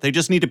does that. They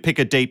just need to pick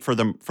a date for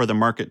the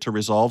market to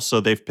resolve, so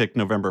they've picked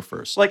November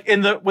 1st. Like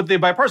with the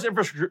bipartisan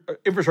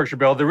infrastructure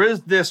bill, there is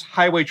this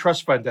highway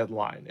trust fund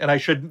deadline. And I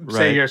should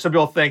say here, some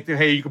people think that,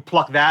 hey, you could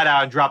pluck that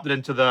out and drop it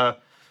into the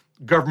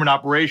government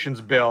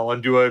operations bill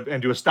and do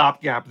a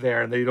stopgap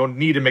there, and they don't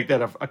need to make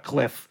that a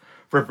cliff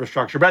for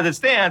infrastructure. But as it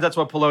stands, that's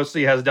what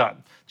Pelosi has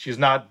done. She's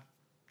not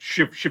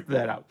shifted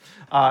that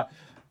out.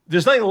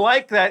 There's nothing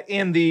like that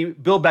in the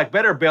Build Back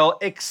Better bill,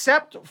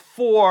 except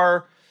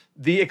for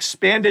the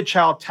expanded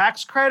child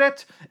tax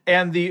credit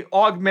and the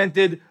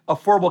augmented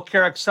Affordable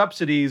Care Act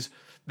subsidies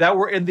that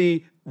were in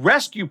the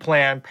rescue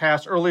plan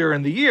passed earlier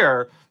in the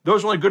year.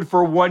 Those are only good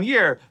for 1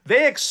 year.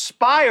 They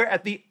expire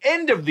at the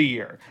end of the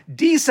year,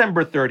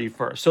 December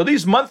 31st. So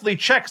these monthly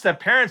checks that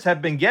parents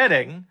have been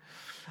getting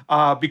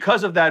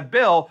because of that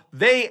bill,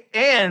 they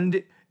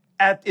end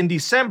in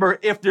December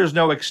if there's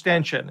no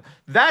extension.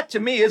 That, to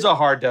me, is a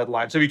hard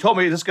deadline. So if you told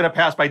me this is going to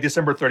pass by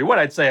December 31,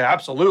 I'd say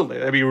absolutely.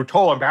 That'd be a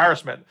total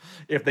embarrassment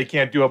if they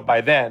can't do it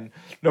by then.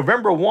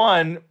 November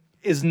 1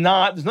 there's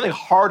nothing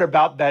hard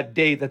about that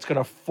date that's going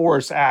to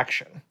force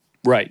action.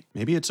 Right.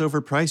 Maybe it's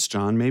overpriced,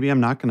 John. Maybe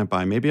I'm not going to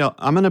buy. Maybe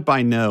I'm going to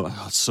buy no.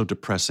 Oh, it's so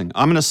depressing.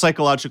 I'm going to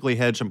psychologically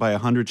hedge and buy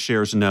 100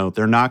 shares no.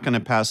 They're not going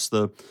to pass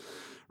the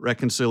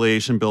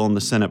reconciliation bill in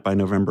the Senate by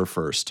November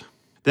 1st.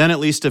 Then at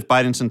least if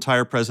Biden's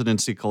entire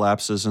presidency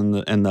collapses and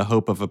the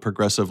hope of a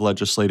progressive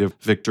legislative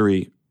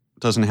victory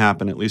doesn't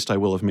happen, at least I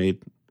will have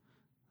made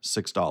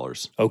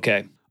 $6.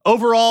 Okay.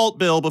 Overall,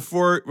 Bill,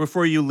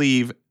 before you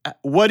leave,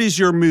 what is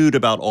your mood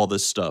about all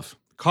this stuff?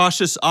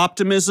 Cautious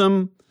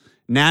optimism,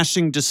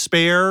 gnashing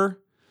despair,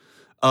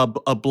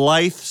 a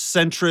blithe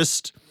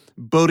centrist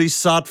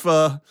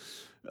bodhisattva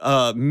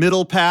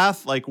middle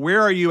path? Like,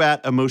 where are you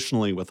at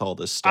emotionally with all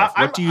this stuff?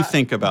 What do you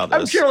think about this?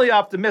 I'm generally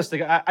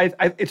optimistic.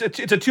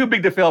 It's a too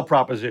big to fail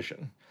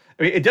proposition.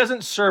 I mean, it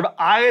doesn't serve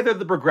either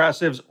the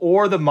progressives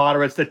or the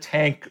moderates to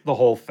tank the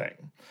whole thing.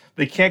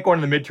 They can't go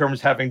into the midterms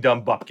having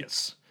done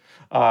bupkis.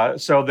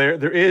 So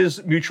there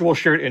is mutual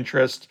shared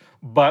interest,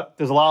 but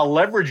there's a lot of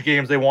leverage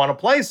games they want to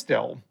play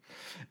still.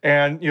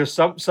 And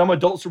some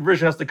adult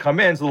supervision has to come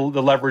in, so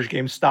the leverage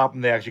games stop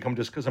and they actually come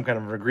to some kind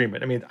of an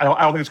agreement. I mean, I don't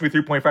think it's going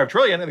to be $3.5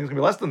 trillion. I think it's going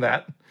to be less than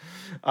that.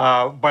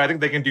 But I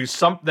think they can do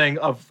something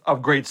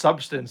of great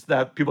substance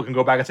that people can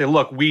go back and say,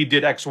 look, we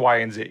did X, Y,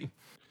 and Z.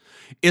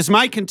 Is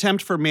my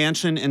contempt for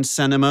Manchin and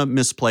Sinema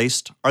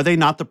misplaced? Are they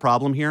not the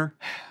problem here?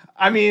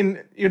 I mean,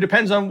 it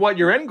depends on what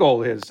your end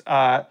goal is.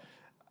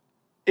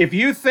 If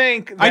you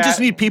think that... I just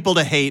need people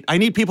to hate. I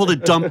need people to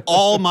dump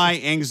all my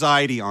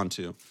anxiety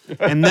onto.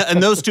 And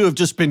those two have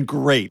just been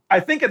great. I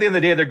think at the end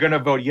of the day, they're going to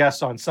vote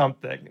yes on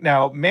something.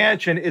 Now,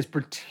 Manchin is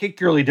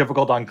particularly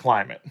difficult on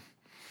climate.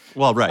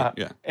 Well, right,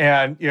 yeah.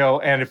 And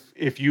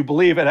if you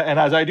believe, and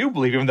as I do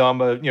believe, even though I'm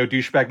a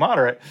douchebag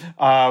moderate,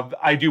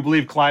 I do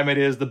believe climate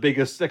is the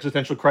biggest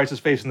existential crisis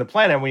facing the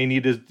planet, and we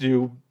need to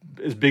do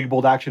as big,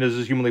 bold action as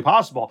is humanly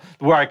possible.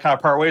 Where I kind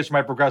of part ways from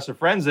my progressive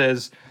friends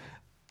is,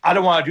 I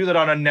don't want to do that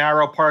on a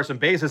narrow partisan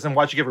basis and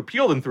watch it get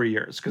repealed in 3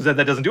 years, because that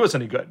doesn't do us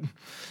any good.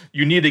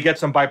 You need to get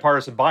some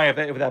bipartisan buy-in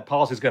if that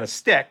policy is going to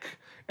stick.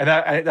 And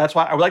that's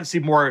why I would like to see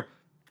more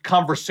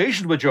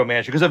conversations with Joe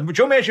Manchin, because if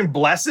Joe Manchin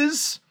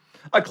blesses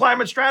a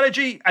climate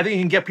strategy, I think he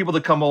can get people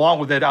to come along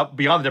with it out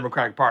beyond the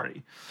Democratic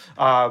Party.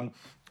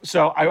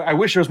 So I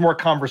wish there was more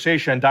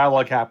conversation and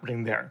dialogue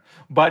happening there.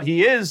 But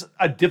he is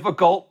a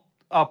difficult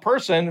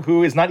person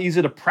who is not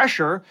easy to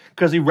pressure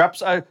because he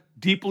reps a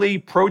deeply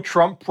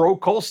pro-Trump,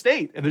 pro-coal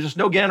state. And there's just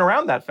no getting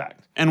around that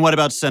fact. And what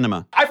about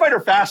Sinema? I find her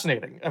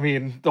fascinating. I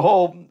mean, the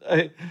whole,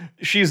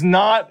 she's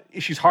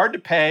hard to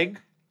peg.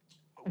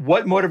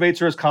 what motivates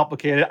her is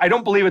complicated. I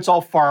don't believe it's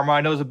all pharma.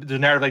 I know there's a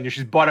narrative like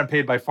she's bought and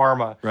paid by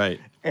pharma. Right.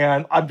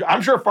 And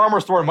I'm sure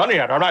pharma's throwing money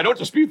at her. I don't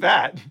dispute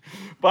that.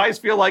 But I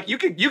just feel like you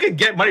can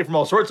get money from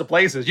all sorts of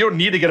places. You don't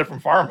need to get it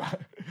from pharma.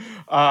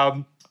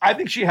 I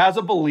think she has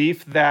a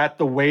belief that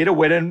the way to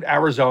win in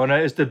Arizona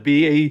is to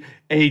be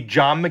a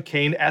John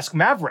McCain-esque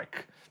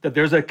maverick, that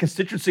there's a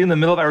constituency in the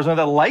middle of Arizona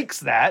that likes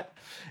that.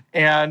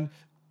 And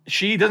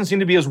she doesn't seem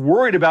to be as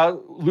worried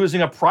about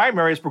losing a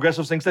primary as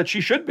progressives thinks that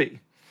she should be.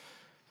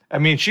 I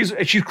mean, she's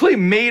clearly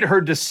made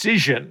her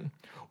decision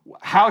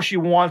how she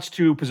wants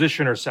to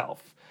position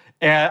herself.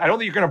 And I don't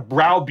think you're going to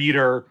browbeat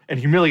her and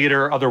humiliate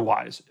her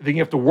otherwise. I think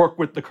you have to work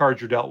with the cards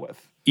you're dealt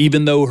with.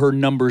 Even though her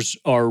numbers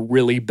are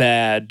really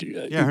bad.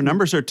 Yeah, her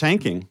numbers are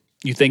tanking.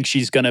 You think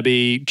she's going to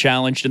be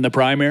challenged in the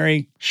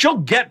primary? She'll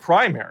get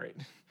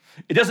primaried.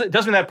 It doesn't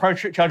mean that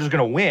primary challenger is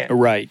going to win.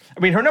 Right. I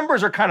mean, her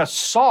numbers are kind of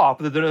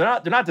soft, but they're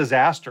not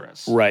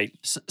disastrous. Right.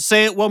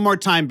 Say it one more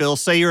time, Bill.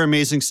 Say your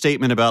amazing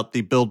statement about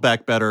the Build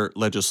Back Better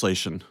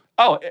legislation.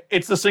 Oh,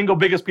 it's the single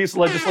biggest piece of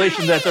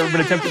legislation that's ever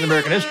been attempted in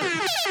American history.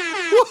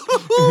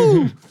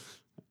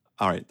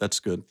 All right,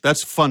 that's good.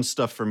 That's fun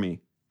stuff for me.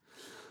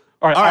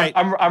 All right. All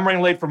right. I'm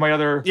running late for my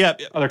other. Yeah.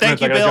 Other Thank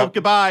you, Bill. jump.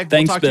 Goodbye.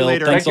 Thanks, we'll talk Bill. to you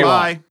later. Thanks a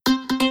lot. Bye.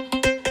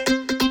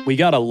 We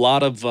got a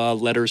lot of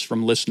letters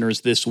from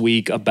listeners this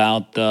week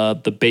about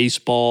the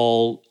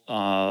baseball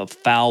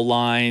foul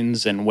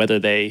lines and whether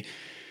they...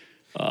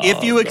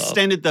 if you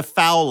extended the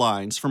foul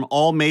lines from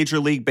all Major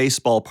League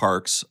Baseball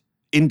parks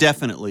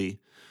indefinitely,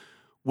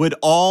 would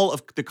all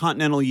of the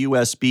continental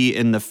U.S. be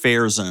in the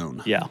fair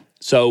zone? Yeah.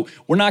 So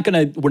we're not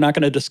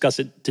gonna discuss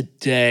it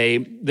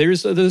today. There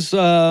is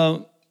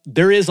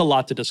a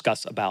lot to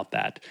discuss about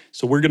that.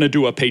 So we're gonna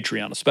do a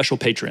special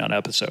Patreon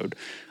episode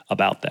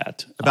about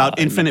that. About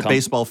infinite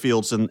baseball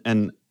fields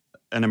and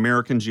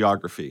American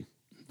geography.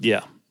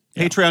 Yeah.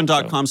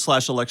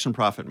 Patreon.com/election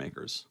profit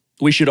makers.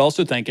 We should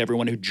also thank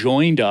everyone who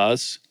joined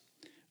us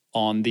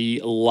on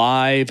the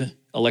live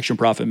Election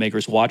Profit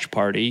Makers watch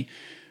party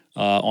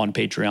on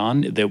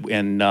Patreon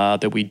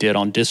that we did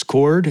on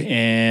Discord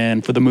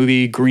and for the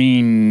movie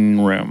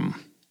Green Room.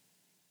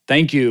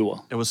 Thank you.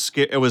 It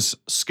was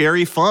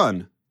scary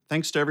fun.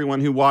 Thanks to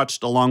everyone who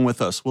watched along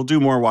with us. We'll do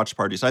more watch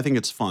parties. I think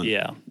it's fun.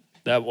 Yeah,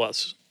 that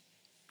was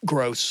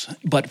gross,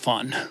 but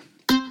fun.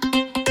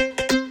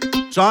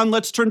 John,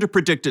 let's turn to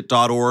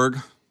predictit.org.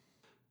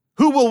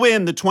 Who will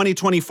win the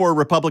 2024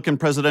 Republican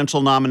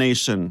presidential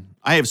nomination?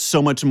 I have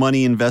so much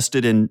money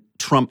invested in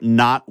Trump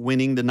not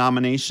winning the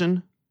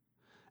nomination,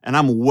 and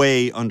I'm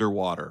way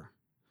underwater.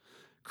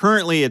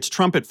 Currently, it's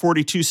Trump at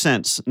 42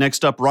 cents.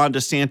 Next up, Ron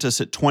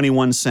DeSantis at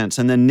 21 cents.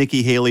 And then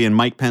Nikki Haley and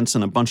Mike Pence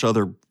and a bunch of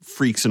other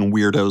freaks and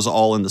weirdos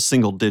all in the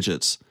single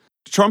digits.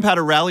 Trump had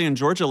a rally in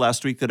Georgia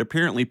last week that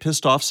apparently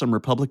pissed off some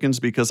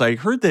Republicans because I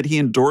heard that he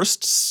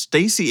endorsed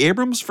Stacey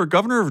Abrams for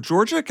governor of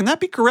Georgia. Can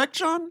that be correct,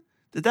 John?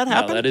 Did that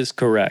happen? No, that is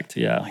correct,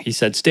 yeah. He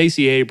said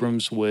Stacey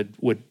Abrams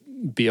would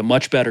be a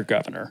much better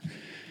governor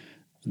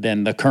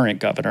than the current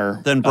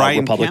governor,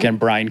 Republican Kemp?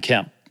 Brian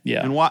Kemp.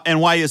 Yeah.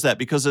 And why is that?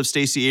 Because of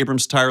Stacey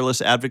Abrams'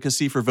 tireless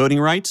advocacy for voting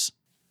rights?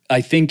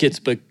 I think it's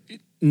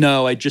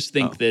no, I just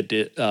think that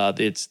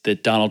it's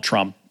that Donald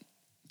Trump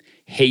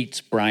hates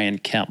Brian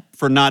Kemp.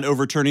 For not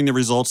overturning the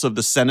results of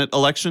the Senate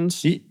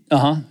elections?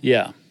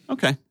 Yeah.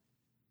 Okay.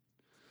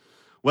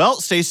 Well,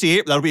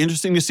 that'll be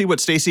interesting to see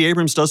what Stacey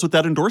Abrams does with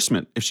that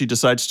endorsement if she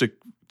decides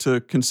to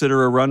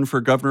consider a run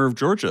for governor of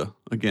Georgia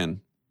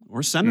again,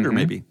 or senator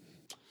maybe.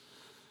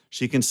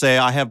 She can say,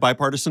 I have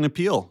bipartisan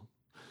appeal.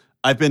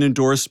 I've been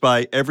endorsed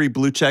by every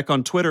blue check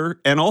on Twitter,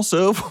 and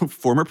also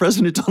former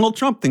President Donald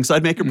Trump thinks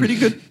I'd make a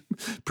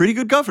pretty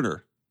good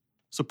governor.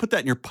 So put that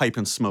in your pipe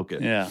and smoke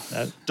it. Yeah.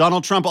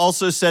 Donald Trump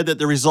also said that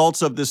the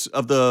results of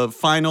the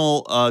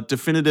final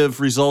definitive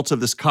results of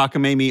this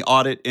cockamamie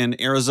audit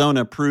in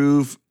Arizona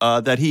prove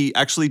that he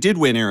actually did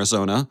win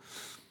Arizona.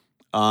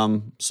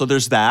 So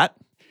there's that.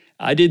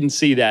 I didn't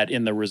see that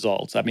in the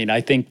results. I mean,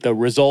 I think the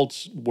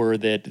results were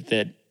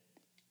that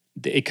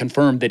it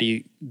confirmed that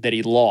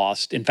he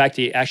lost. In fact,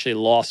 he actually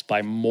lost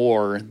by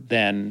more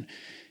than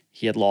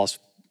he had lost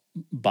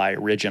by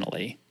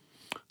originally.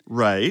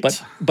 Right.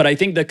 But I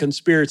think the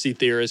conspiracy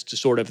theorists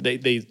sort of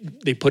they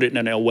put it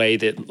in a way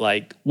that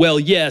like, well,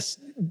 yes,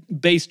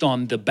 based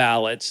on the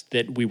ballots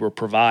that we were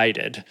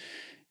provided,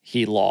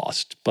 he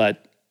lost,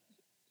 but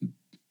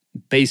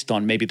based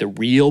on maybe the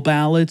real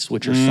ballots,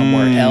 which are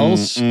somewhere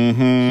else,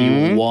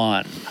 he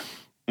won.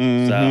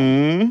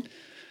 So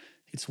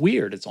it's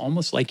weird. It's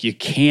almost like you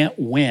can't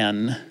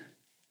win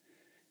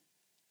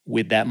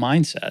with that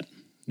mindset,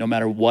 no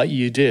matter what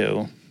you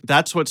do.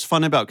 That's what's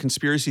fun about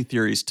conspiracy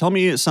theories. Tell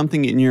me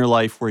something in your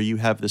life where you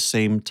have the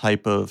same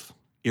type of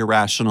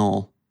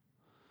irrational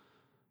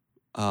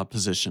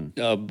position,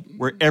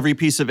 where every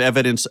piece of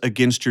evidence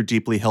against your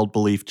deeply held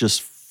belief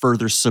just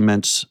further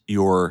cements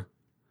your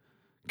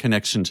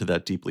connection to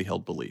that deeply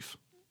held belief.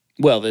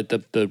 Well,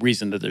 the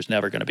reason that there's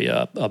never going to be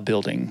a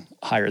building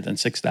higher than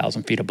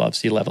 6,000 feet above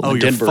sea level in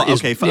Denver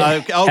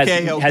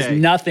has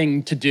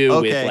nothing to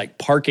do with like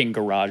parking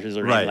garages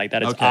or anything like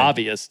that. It's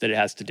obvious that it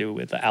has to do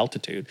with the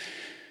altitude.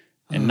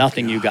 And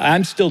nothing you got.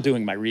 I'm still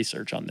doing my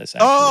research on this,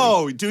 actually.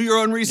 Oh, do your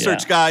own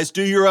research, guys.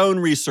 Do your own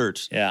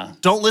research. Yeah.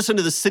 Don't listen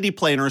to the city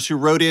planners who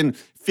wrote in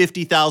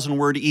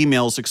 50,000-word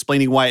emails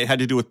explaining why it had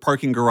to do with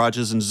parking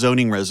garages and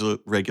zoning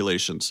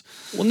regulations.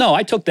 Well, no,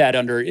 I took that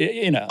under,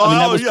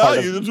 that was part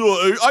of...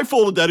 I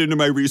folded that into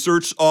my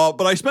research,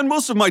 but I spend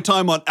most of my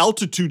time on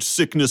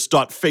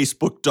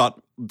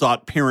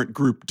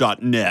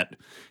altitudesickness.facebook.parentgroup.net.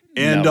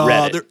 And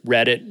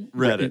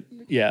Reddit.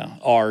 Yeah,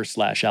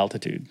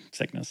 r/altitude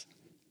sickness.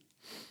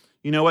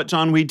 You know what,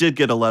 John? We did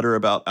get a letter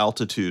about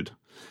altitude.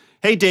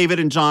 Hey, David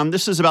and John,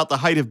 this is about the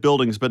height of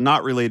buildings, but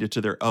not related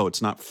to their... Oh,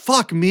 it's not.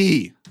 Fuck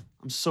me.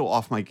 I'm so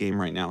off my game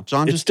right now.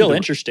 John, it's still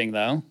interesting,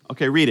 though.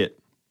 Okay, read it.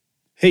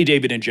 Hey,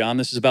 David and John,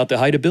 this is about the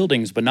height of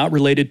buildings, but not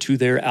related to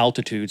their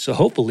altitude, so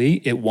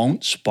hopefully it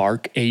won't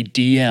spark a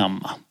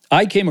DM.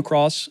 I came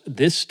across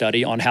this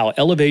study on how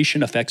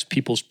elevation affects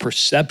people's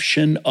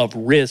perception of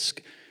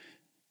risk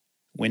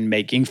when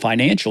making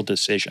financial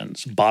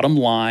decisions. Bottom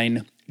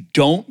line,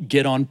 don't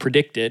get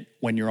unpredicted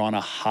when you're on a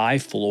high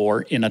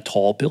floor in a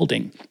tall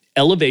building.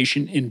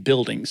 Elevation in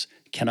buildings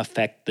can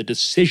affect the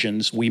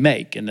decisions we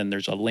make. And then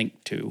there's a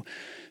link to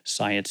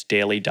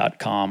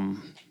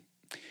sciencedaily.com.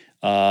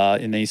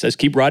 And then he says,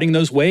 keep riding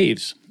those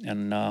waves.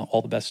 And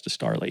all the best to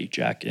Starley,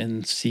 Jack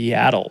in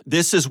Seattle.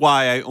 This is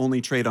why I only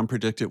trade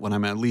unpredicted when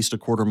I'm at least a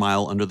quarter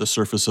mile under the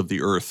surface of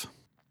the earth.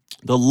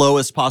 The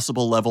lowest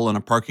possible level in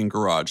a parking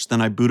garage. Then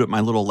I boot up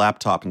my little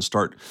laptop and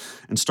start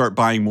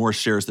buying more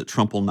shares that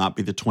Trump will not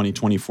be the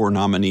 2024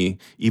 nominee,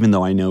 even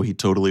though I know he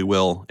totally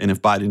will. And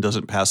if Biden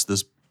doesn't pass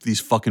these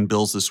fucking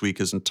bills this week,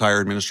 his entire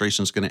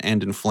administration is going to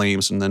end in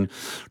flames, and then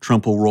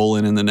Trump will roll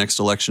in the next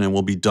election, and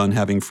we'll be done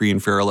having free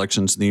and fair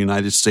elections in the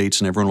United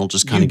States, and everyone will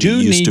just kind of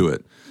get used to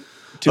it.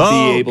 To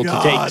be able to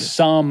take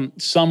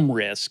some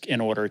risk in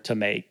order to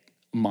make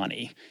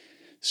money.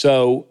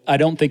 So I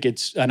don't think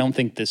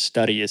this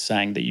study is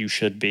saying that you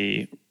should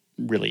be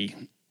really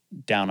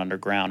down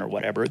underground or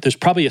whatever. There's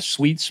probably a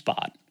sweet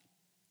spot,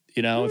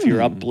 if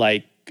you're up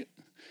like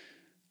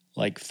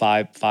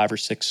 5 or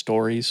 6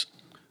 stories.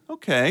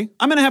 Okay.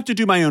 I'm going to have to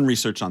do my own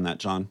research on that,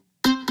 John.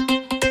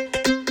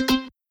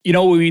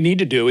 What we need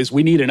to do is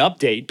we need an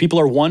update.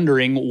 People are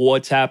wondering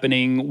what's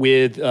happening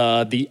with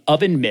the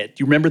oven mitt.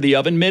 You remember the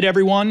oven mitt,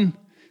 everyone?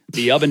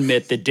 The oven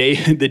mitt that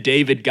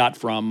David got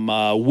from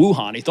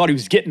Wuhan. He thought he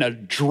was getting a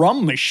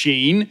drum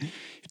machine.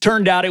 It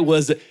turned out it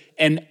was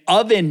an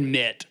oven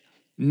mitt,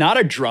 not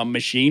a drum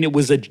machine. It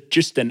was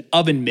just an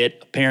oven mitt.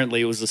 Apparently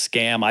it was a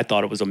scam. I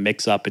thought it was a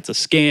mix-up. It's a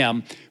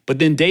scam. But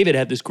then David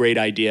had this great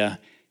idea.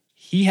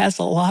 He has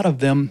a lot of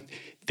them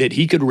that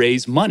he could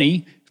raise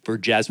money for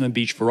Jasmine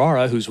Beach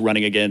Ferrara, who's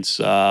running against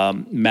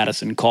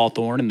Madison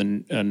Cawthorn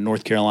in the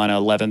North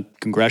Carolina 11th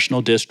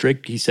Congressional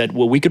District. He said,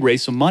 well, we could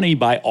raise some money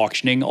by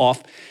auctioning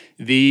off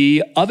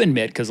the oven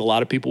mitt because a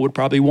lot of people would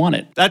probably want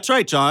it. That's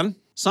right, John.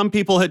 Some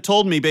people had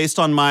told me, based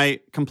on my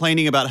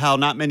complaining about how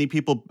not many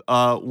people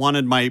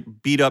wanted my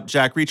beat-up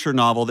Jack Reacher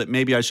novel, that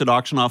maybe I should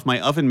auction off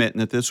my oven mitt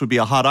and that this would be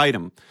a hot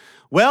item.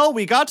 Well,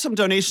 we got some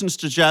donations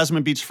to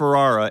Jasmine Beach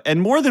Ferrara,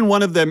 and more than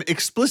one of them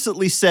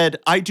explicitly said,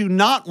 I do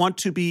not want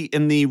to be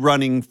in the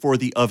running for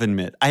the oven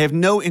mitt. I have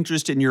no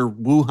interest in your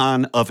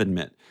Wuhan oven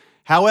mitt.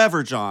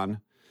 However,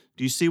 John,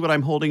 do you see what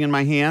I'm holding in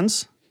my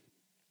hands?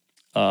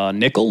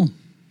 Nickel?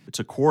 It's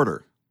a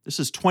quarter. This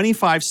is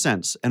 25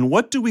 cents. And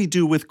what do we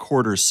do with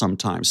quarters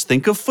sometimes?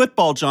 Think of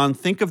football, John.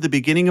 Think of the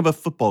beginning of a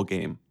football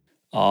game.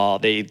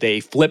 They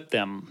flip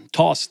them,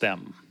 toss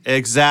them.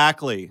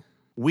 Exactly.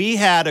 We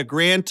had a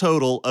grand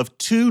total of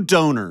 2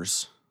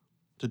 donors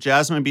to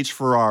Jasmine Beach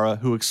Ferrara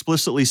who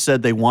explicitly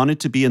said they wanted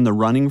to be in the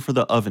running for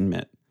the oven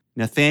mitt.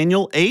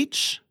 Nathaniel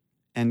H.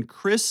 and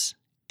Chris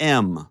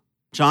M.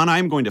 John,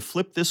 I'm going to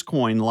flip this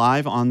coin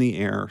live on the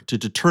air to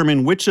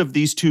determine which of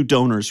these 2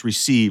 donors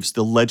receives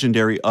the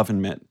legendary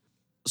oven mitt.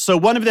 So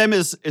one of them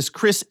is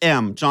Chris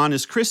M. John,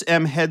 is Chris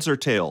M. heads or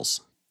tails?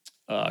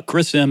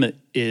 Chris M.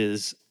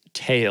 is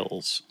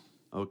tails.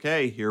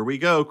 Okay, here we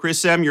go.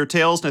 Chris M., your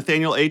tails.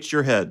 Nathaniel H.,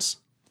 your heads.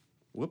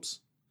 Whoops.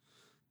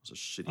 That was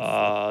a shitty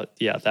flip.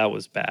 Yeah, that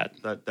was bad.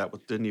 That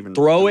didn't even...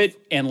 Throw it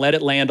and let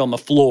it land on the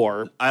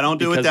floor. I don't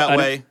do it that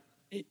way.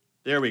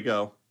 There we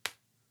go.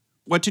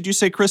 What did you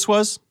say Chris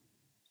was?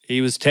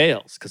 He was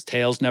tails, because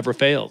tails never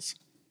fails.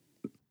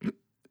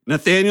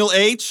 Nathaniel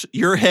H.,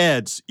 your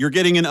heads. You're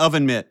getting an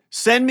oven mitt.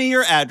 Send me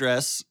your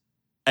address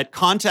at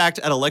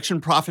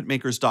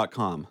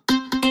contact@electionprofitmakers.com.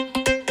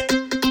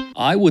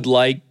 I would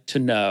like to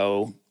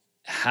know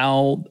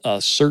how a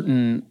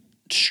certain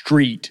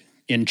street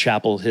in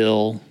Chapel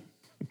Hill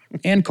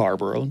and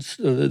Carrboro,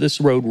 this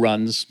road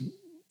runs,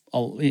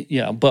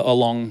 but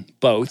along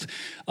both,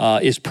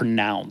 is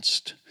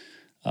pronounced.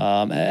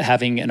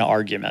 Having an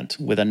argument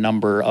with a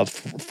number of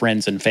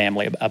friends and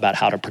family about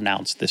how to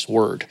pronounce this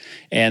word.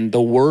 And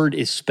the word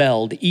is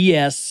spelled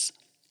ESTES.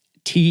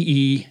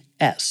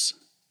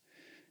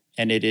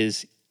 And it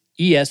is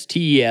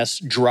ESTES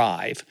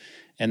Drive.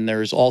 And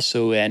there's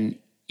also an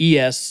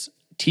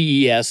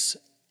ESTES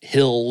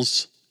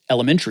Hills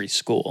Elementary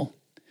School.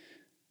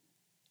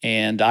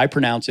 and I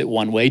pronounce it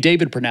one way.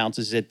 David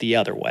pronounces it the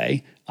other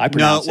way. I No,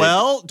 pronounce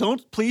well,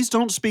 please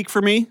don't speak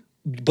for me.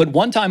 it. But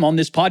one time on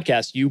this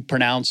podcast, you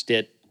pronounced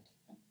it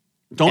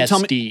Don't tell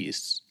me.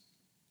 Estes.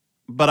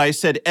 But I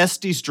said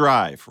Estes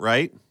Drive,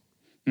 right?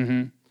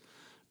 Mm-hmm.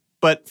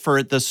 But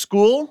for the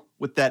school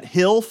with that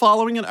hill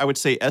following it, I would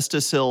say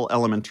Estes Hill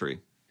Elementary.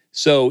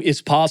 So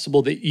it's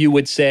possible that you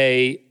would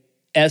say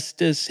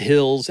Estes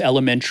Hills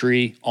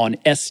Elementary on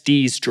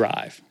Estes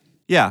Drive.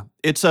 Yeah,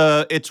 it's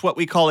what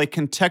we call a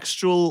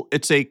contextual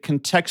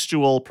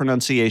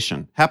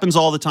pronunciation. Happens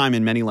all the time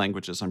in many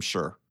languages, I'm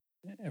sure.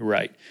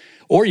 Right.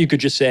 Or you could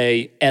just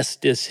say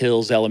Estes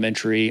Hills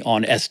Elementary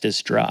on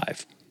Estes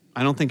Drive.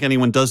 I don't think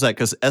anyone does that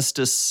because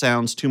Estes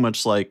sounds too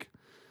much like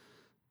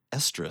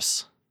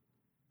estrus,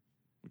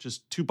 which is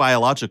too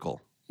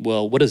biological.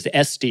 Well, what does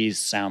Estes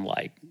sound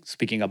like,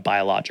 speaking of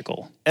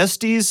biological?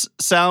 Estes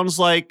sounds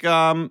like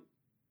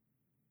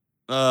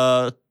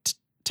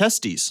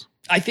testes.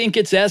 I think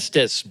it's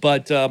Estes,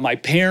 but my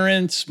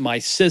parents, my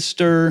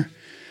sister,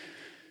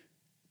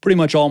 pretty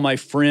much all my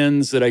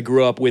friends that I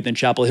grew up with in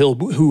Chapel Hill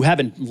who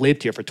haven't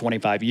lived here for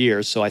 25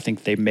 years, so I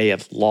think they may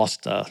have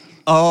lost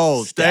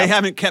They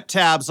haven't kept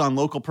tabs on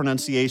local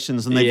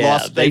pronunciations, and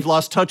they've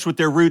lost touch with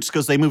their roots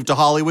because they moved to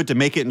Hollywood to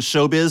make it in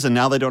showbiz, and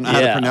now they don't know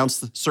how to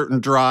pronounce certain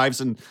drives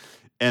and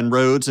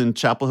roads in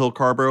Chapel Hill,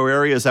 Carborough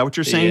area. Is that what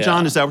you're saying,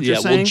 John? Is that what you're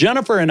saying? Well,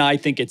 Jennifer and I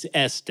think it's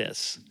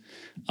Estes.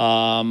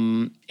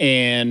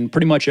 And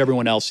pretty much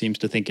everyone else seems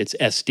to think it's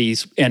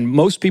Estes. And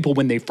most people,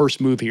 when they first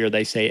move here,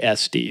 they say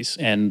Estes.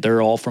 And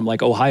they're all from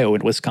like Ohio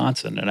and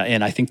Wisconsin.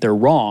 And I think they're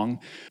wrong.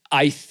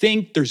 I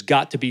think there's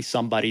got to be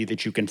somebody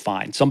that you can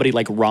find. Somebody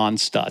like Ron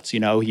Stutz. You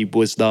know, he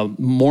was the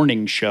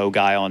morning show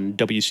guy on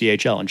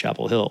WCHL in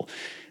Chapel Hill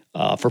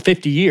for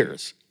 50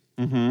 years.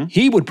 Mm-hmm.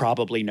 He would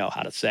probably know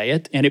how to say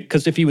it. And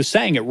because if he was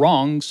saying it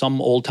wrong,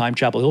 some old-time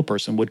Chapel Hill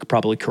person would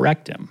probably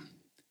correct him.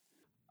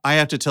 I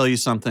have to tell you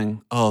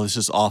something. Oh, this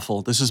is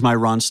awful. This is my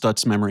Ron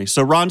Stutz memory.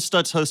 So Ron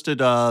Stutz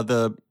hosted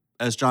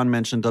as John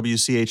mentioned,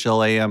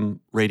 WCHL AM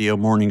radio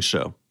morning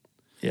show.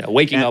 Yeah,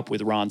 Waking Up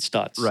with Ron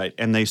Stutz. Right,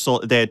 and they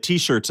had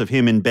T-shirts of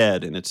him in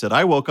bed, and it said,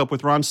 "I woke up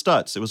with Ron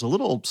Stutz." It was a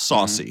little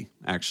saucy,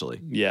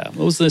 actually. Yeah, it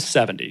was the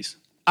 70s.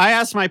 I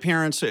asked my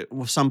parents at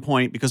some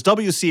point, because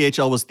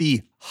WCHL was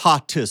the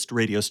hottest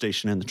radio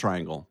station in the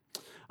Triangle.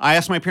 I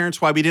asked my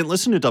parents why we didn't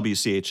listen to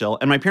WCHL,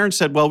 and my parents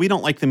said, well, we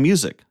don't like the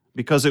music,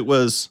 because it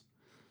was...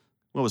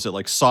 what was it,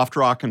 like soft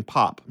rock and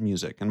pop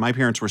music? And my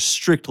parents were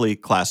strictly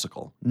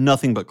classical,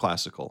 nothing but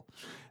classical.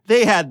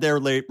 They had their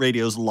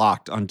radios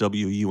locked on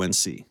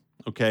WUNC,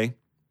 okay?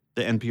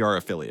 The NPR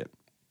affiliate.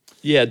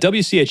 Yeah,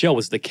 WCHL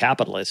was the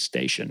capitalist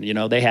station. You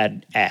know, they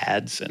had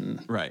ads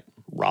and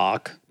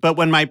rock. But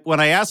when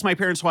I asked my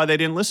parents why they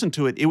didn't listen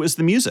to it, it was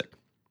the music.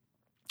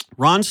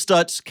 Ron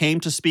Stutz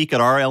came to speak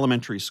at our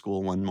elementary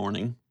school one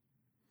morning.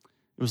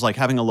 It was like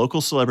having a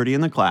local celebrity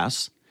in the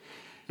class.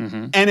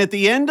 Mm-hmm. And at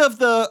the end of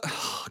God,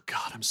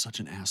 I'm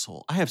such an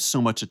asshole. I have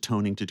so much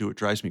atoning to do. It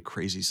drives me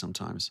crazy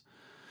sometimes.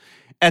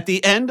 At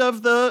the end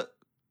of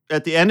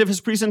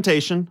his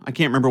presentation, I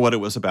can't remember what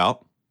it was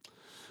about.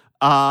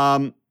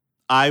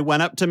 I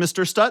went up to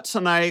Mr. Stutz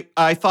and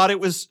I thought it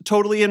was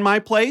totally in my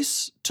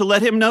place to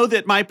let him know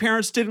that my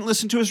parents didn't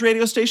listen to his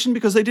radio station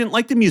because they didn't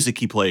like the music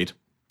he played.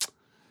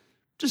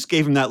 Just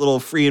gave him that little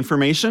free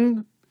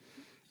information.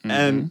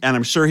 Mm-hmm. And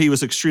I'm sure he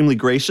was extremely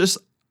gracious.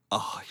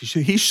 Oh,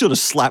 he should have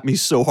slapped me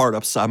so hard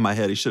upside my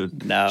head. He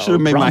should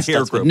have made my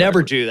hair grow.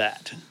 Never do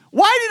that.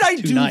 Why did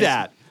I do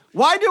that?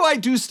 Why do I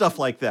do stuff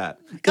like that?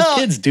 Because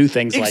kids do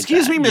things like that.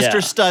 Excuse me, Mr.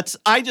 Stutz.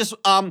 I just,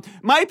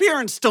 my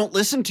parents don't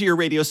listen to your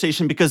radio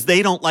station because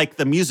they don't like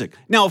the music.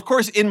 Now, of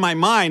course, in my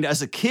mind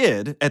as a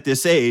kid at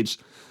this age,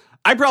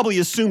 I probably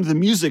assumed the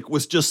music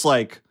was just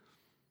like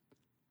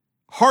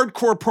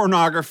hardcore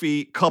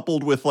pornography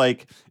coupled with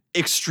like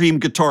extreme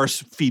guitar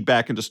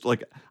feedback and just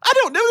like, I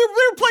don't know,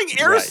 they were playing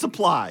Air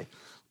Supply.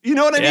 You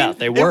know what I mean? Yeah,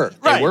 they were.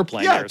 They were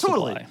playing Air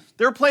Supply.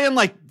 They were playing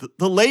like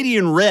the Lady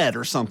in Red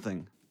or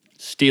something.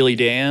 Steely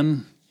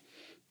Dan.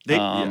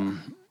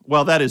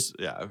 Well, that is,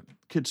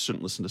 kids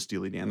shouldn't listen to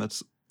Steely Dan.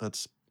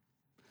 That's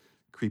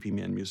creepy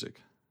man music.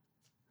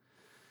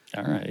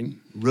 All right.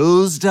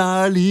 Rose,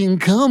 darling,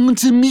 come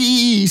to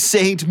me.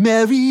 St.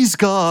 Mary's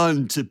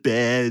gone to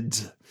bed.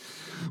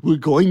 We're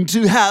going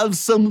to have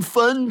some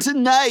fun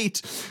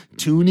tonight,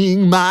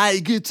 tuning my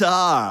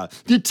guitar.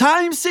 The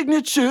time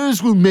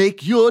signatures will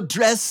make your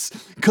dress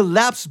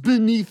collapse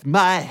beneath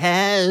my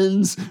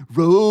hands.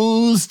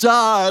 Rose,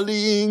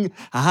 darling,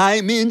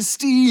 I'm in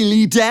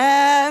Steely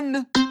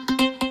Dan.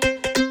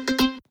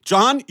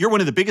 John, you're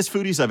one of the biggest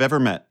foodies I've ever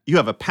met. You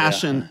have a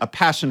passion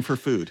for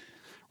food.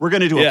 We're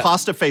going to do a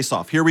pasta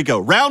face-off. Here we go.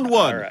 Round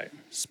one. All right.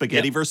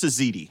 Spaghetti versus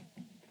ziti.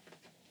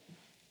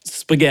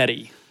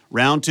 Spaghetti.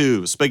 Round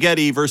two,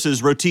 spaghetti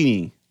versus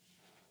rotini.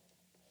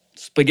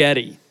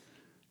 Spaghetti.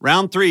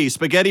 Round three,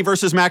 spaghetti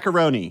versus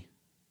macaroni.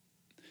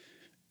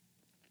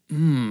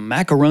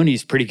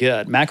 Macaroni's pretty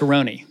good.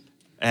 Macaroni.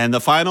 And the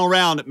final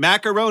round,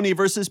 macaroni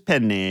versus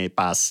penne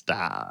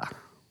pasta.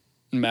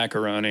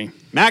 Macaroni.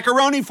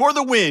 Macaroni for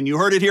the win. You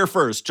heard it here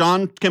first.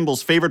 John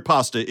Kimball's favorite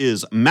pasta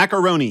is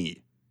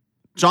macaroni.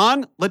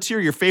 John, let's hear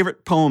your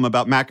favorite poem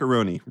about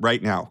macaroni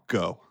right now.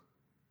 Go.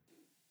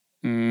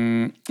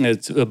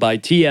 It's by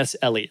T.S.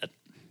 Eliot.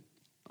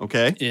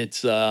 Okay.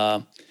 It's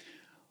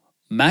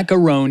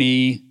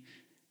macaroni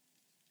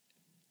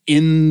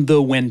in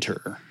the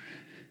winter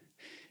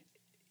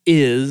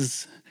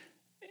is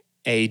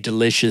a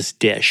delicious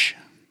dish.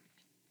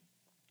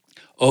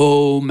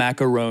 Oh,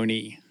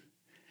 macaroni,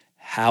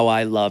 how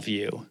I love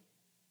you.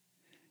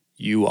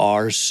 You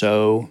are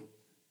so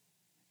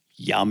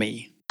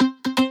yummy.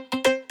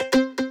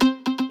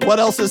 What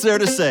else is there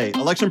to say?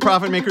 Election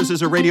Profit Makers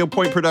is a Radio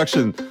Point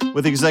production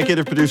with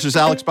executive producers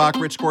Alex Bach,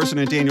 Rich Corson,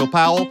 and Daniel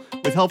Powell,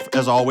 with help,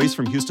 as always,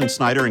 from Houston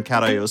Snyder and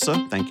Kat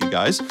Iosa. Thank you,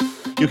 guys.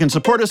 You can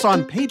support us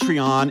on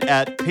Patreon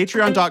at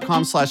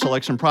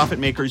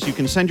patreon.com/electionprofitmakers. You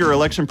can send your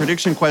election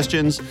prediction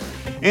questions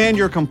and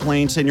your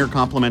complaints and your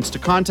compliments to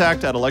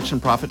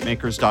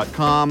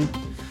contact@electionprofitmakers.com.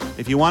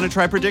 If you want to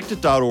try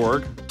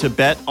predictit.org to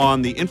bet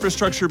on the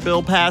infrastructure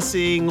bill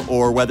passing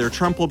or whether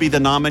Trump will be the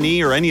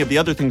nominee or any of the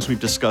other things we've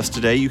discussed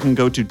today, you can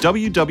go to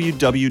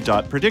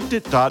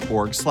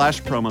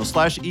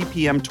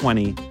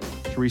www.predictit.org/promo/EPM20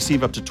 to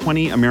receive up to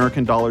 $20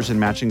 American in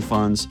matching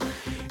funds.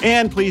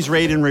 And please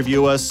rate and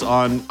review us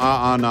on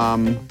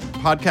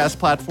podcast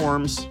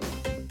platforms.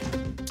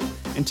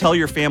 And tell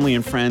your family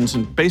and friends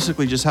and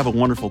basically just have a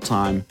wonderful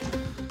time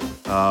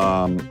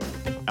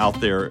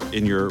out there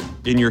in your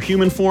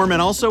human form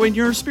and also in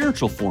your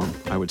spiritual form,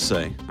 I would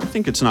say. I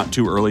think it's not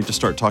too early to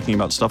start talking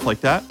about stuff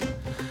like that.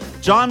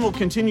 John will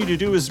continue to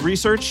do his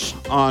research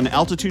on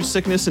altitude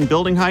sickness and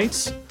building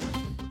heights.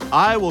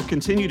 I will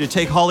continue to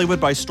take Hollywood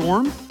by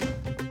storm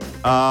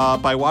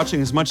by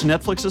watching as much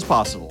Netflix as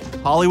possible.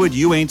 Hollywood,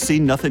 you ain't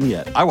seen nothing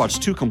yet. I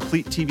watched 2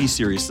 complete TV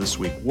series this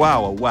week.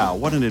 Wow, oh wow,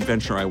 what an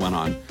adventure I went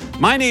on.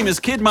 My name is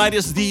Kid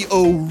Midas, the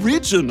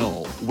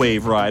original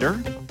Wave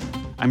Rider.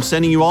 I'm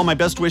sending you all my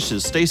best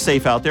wishes. Stay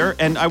safe out there.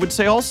 And I would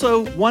say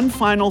also one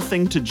final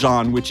thing to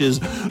John, which is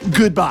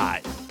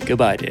goodbye.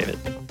 Goodbye, David.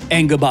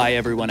 And goodbye,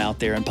 everyone out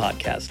there in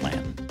podcast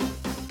land.